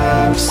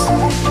vibes.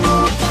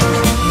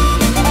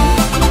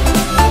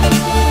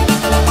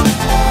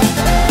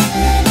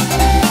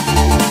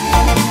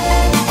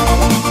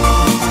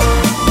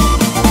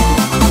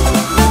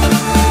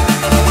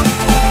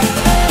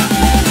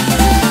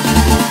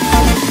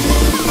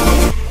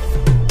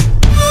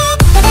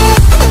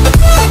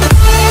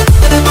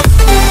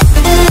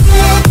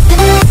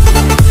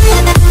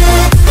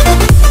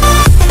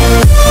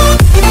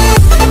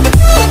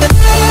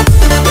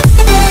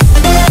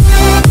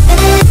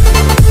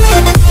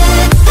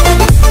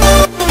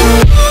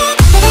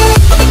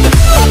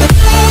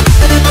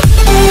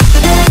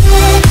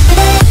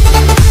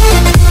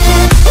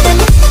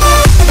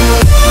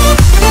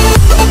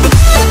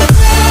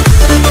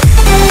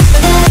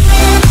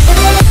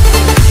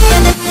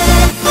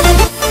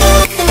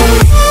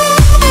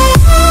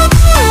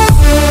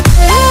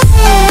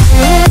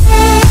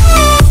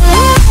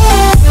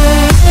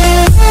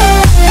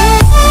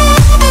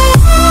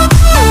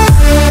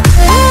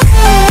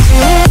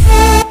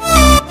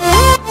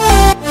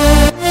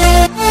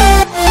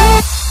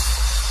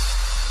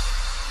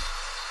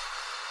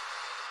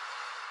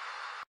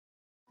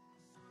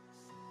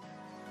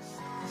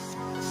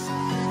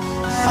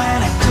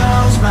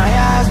 My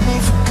eyes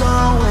before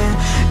going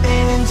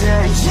into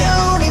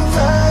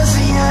universe,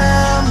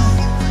 yeah.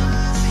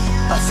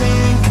 I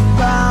think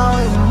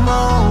about the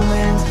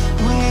moment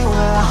we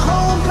were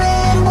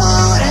hoping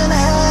wouldn't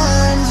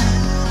end,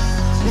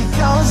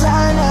 because I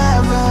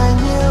never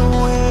knew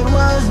it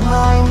was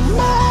my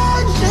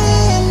imagination.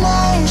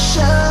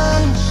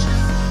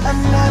 I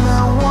never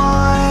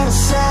wanted to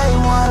say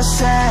what I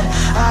said,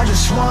 I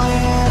just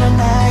wanted an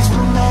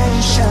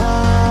explanation.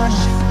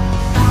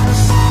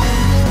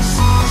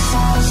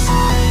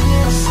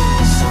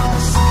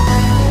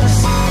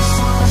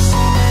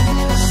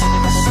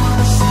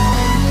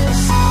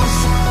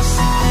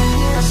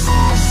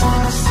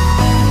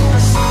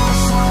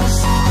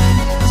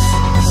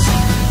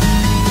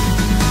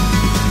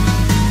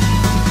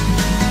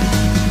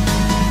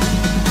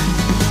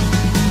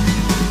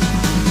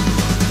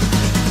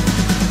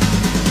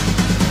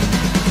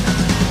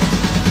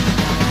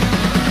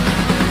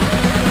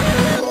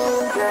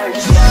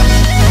 Yeah.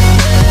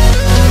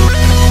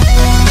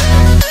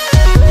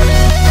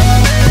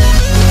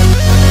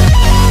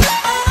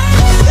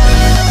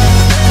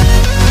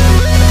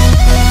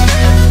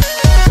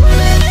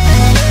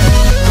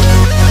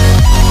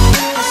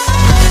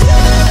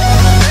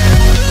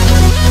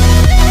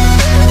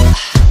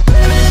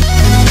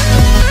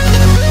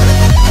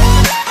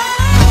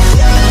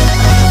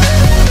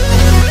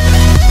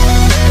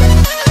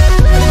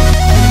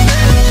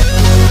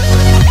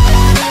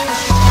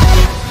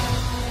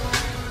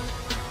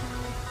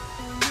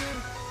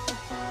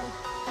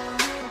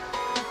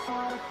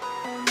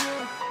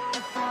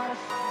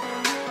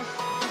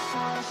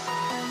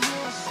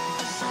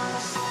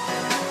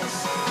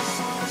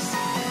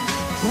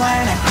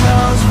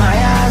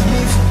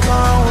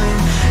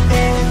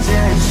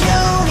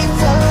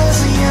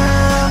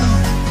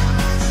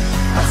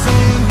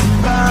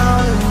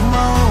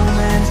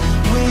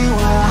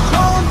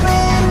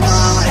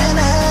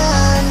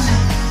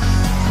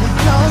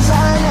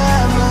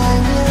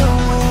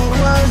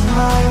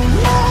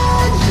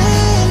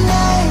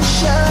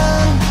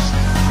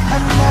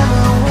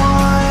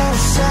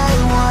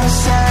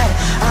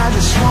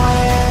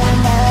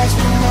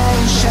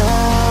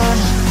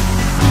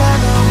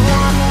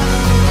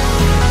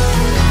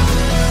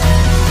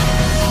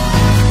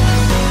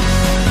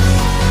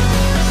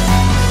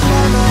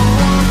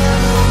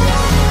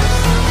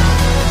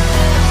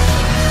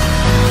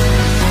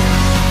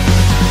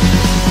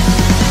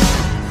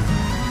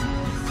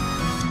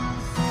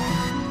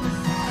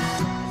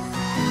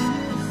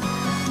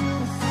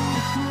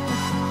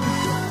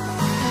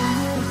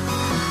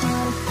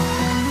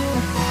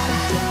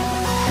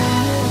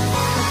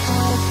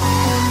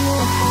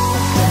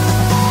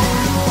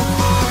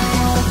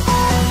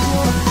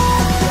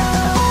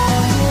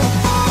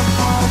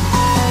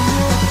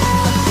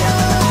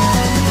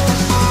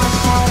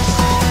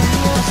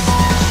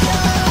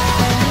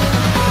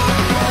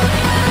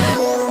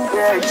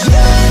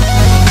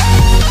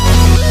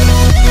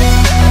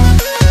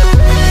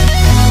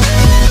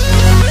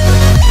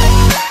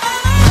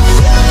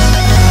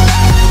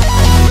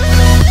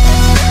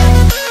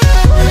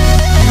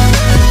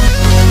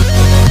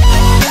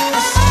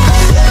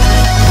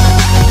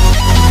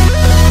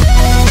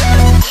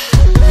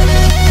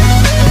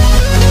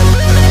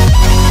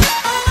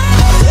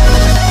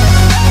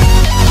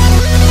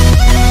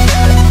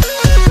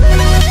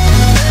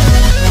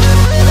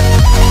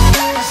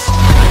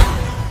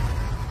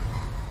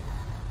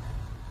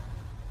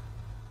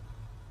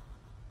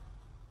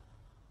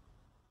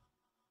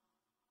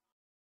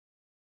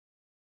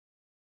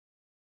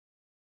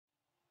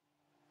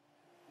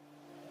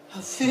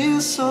 I feel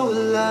so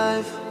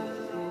alive.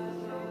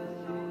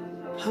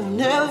 I've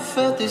never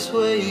felt this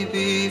way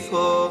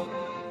before.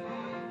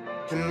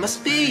 It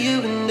must be you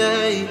and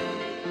I.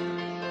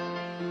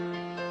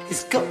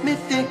 It's got me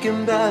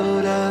thinking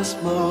about us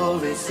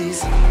more. It's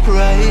these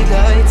bright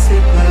lights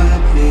that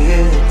put me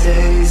in a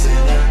daze,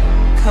 and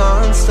I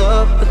can't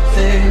stop but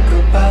think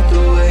about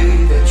the way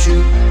that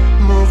you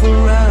move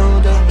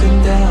around, up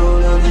and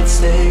down on that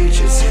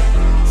stage. It's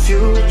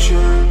your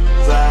future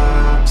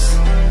vibes.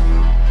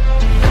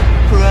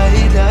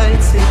 Bright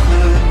lights that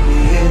put me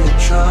in a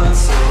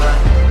trance, so I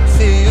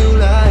feel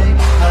like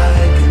I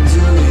can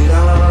do it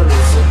all.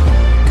 It's a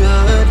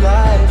good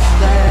life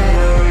that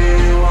I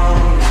really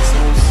want. It's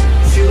those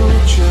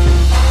future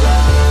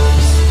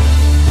vibes.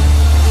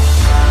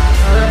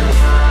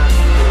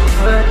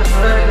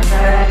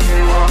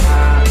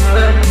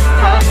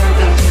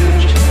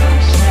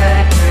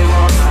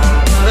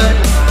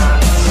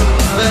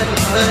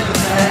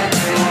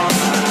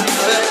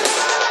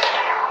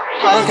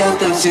 I got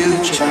the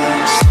future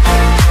vibes.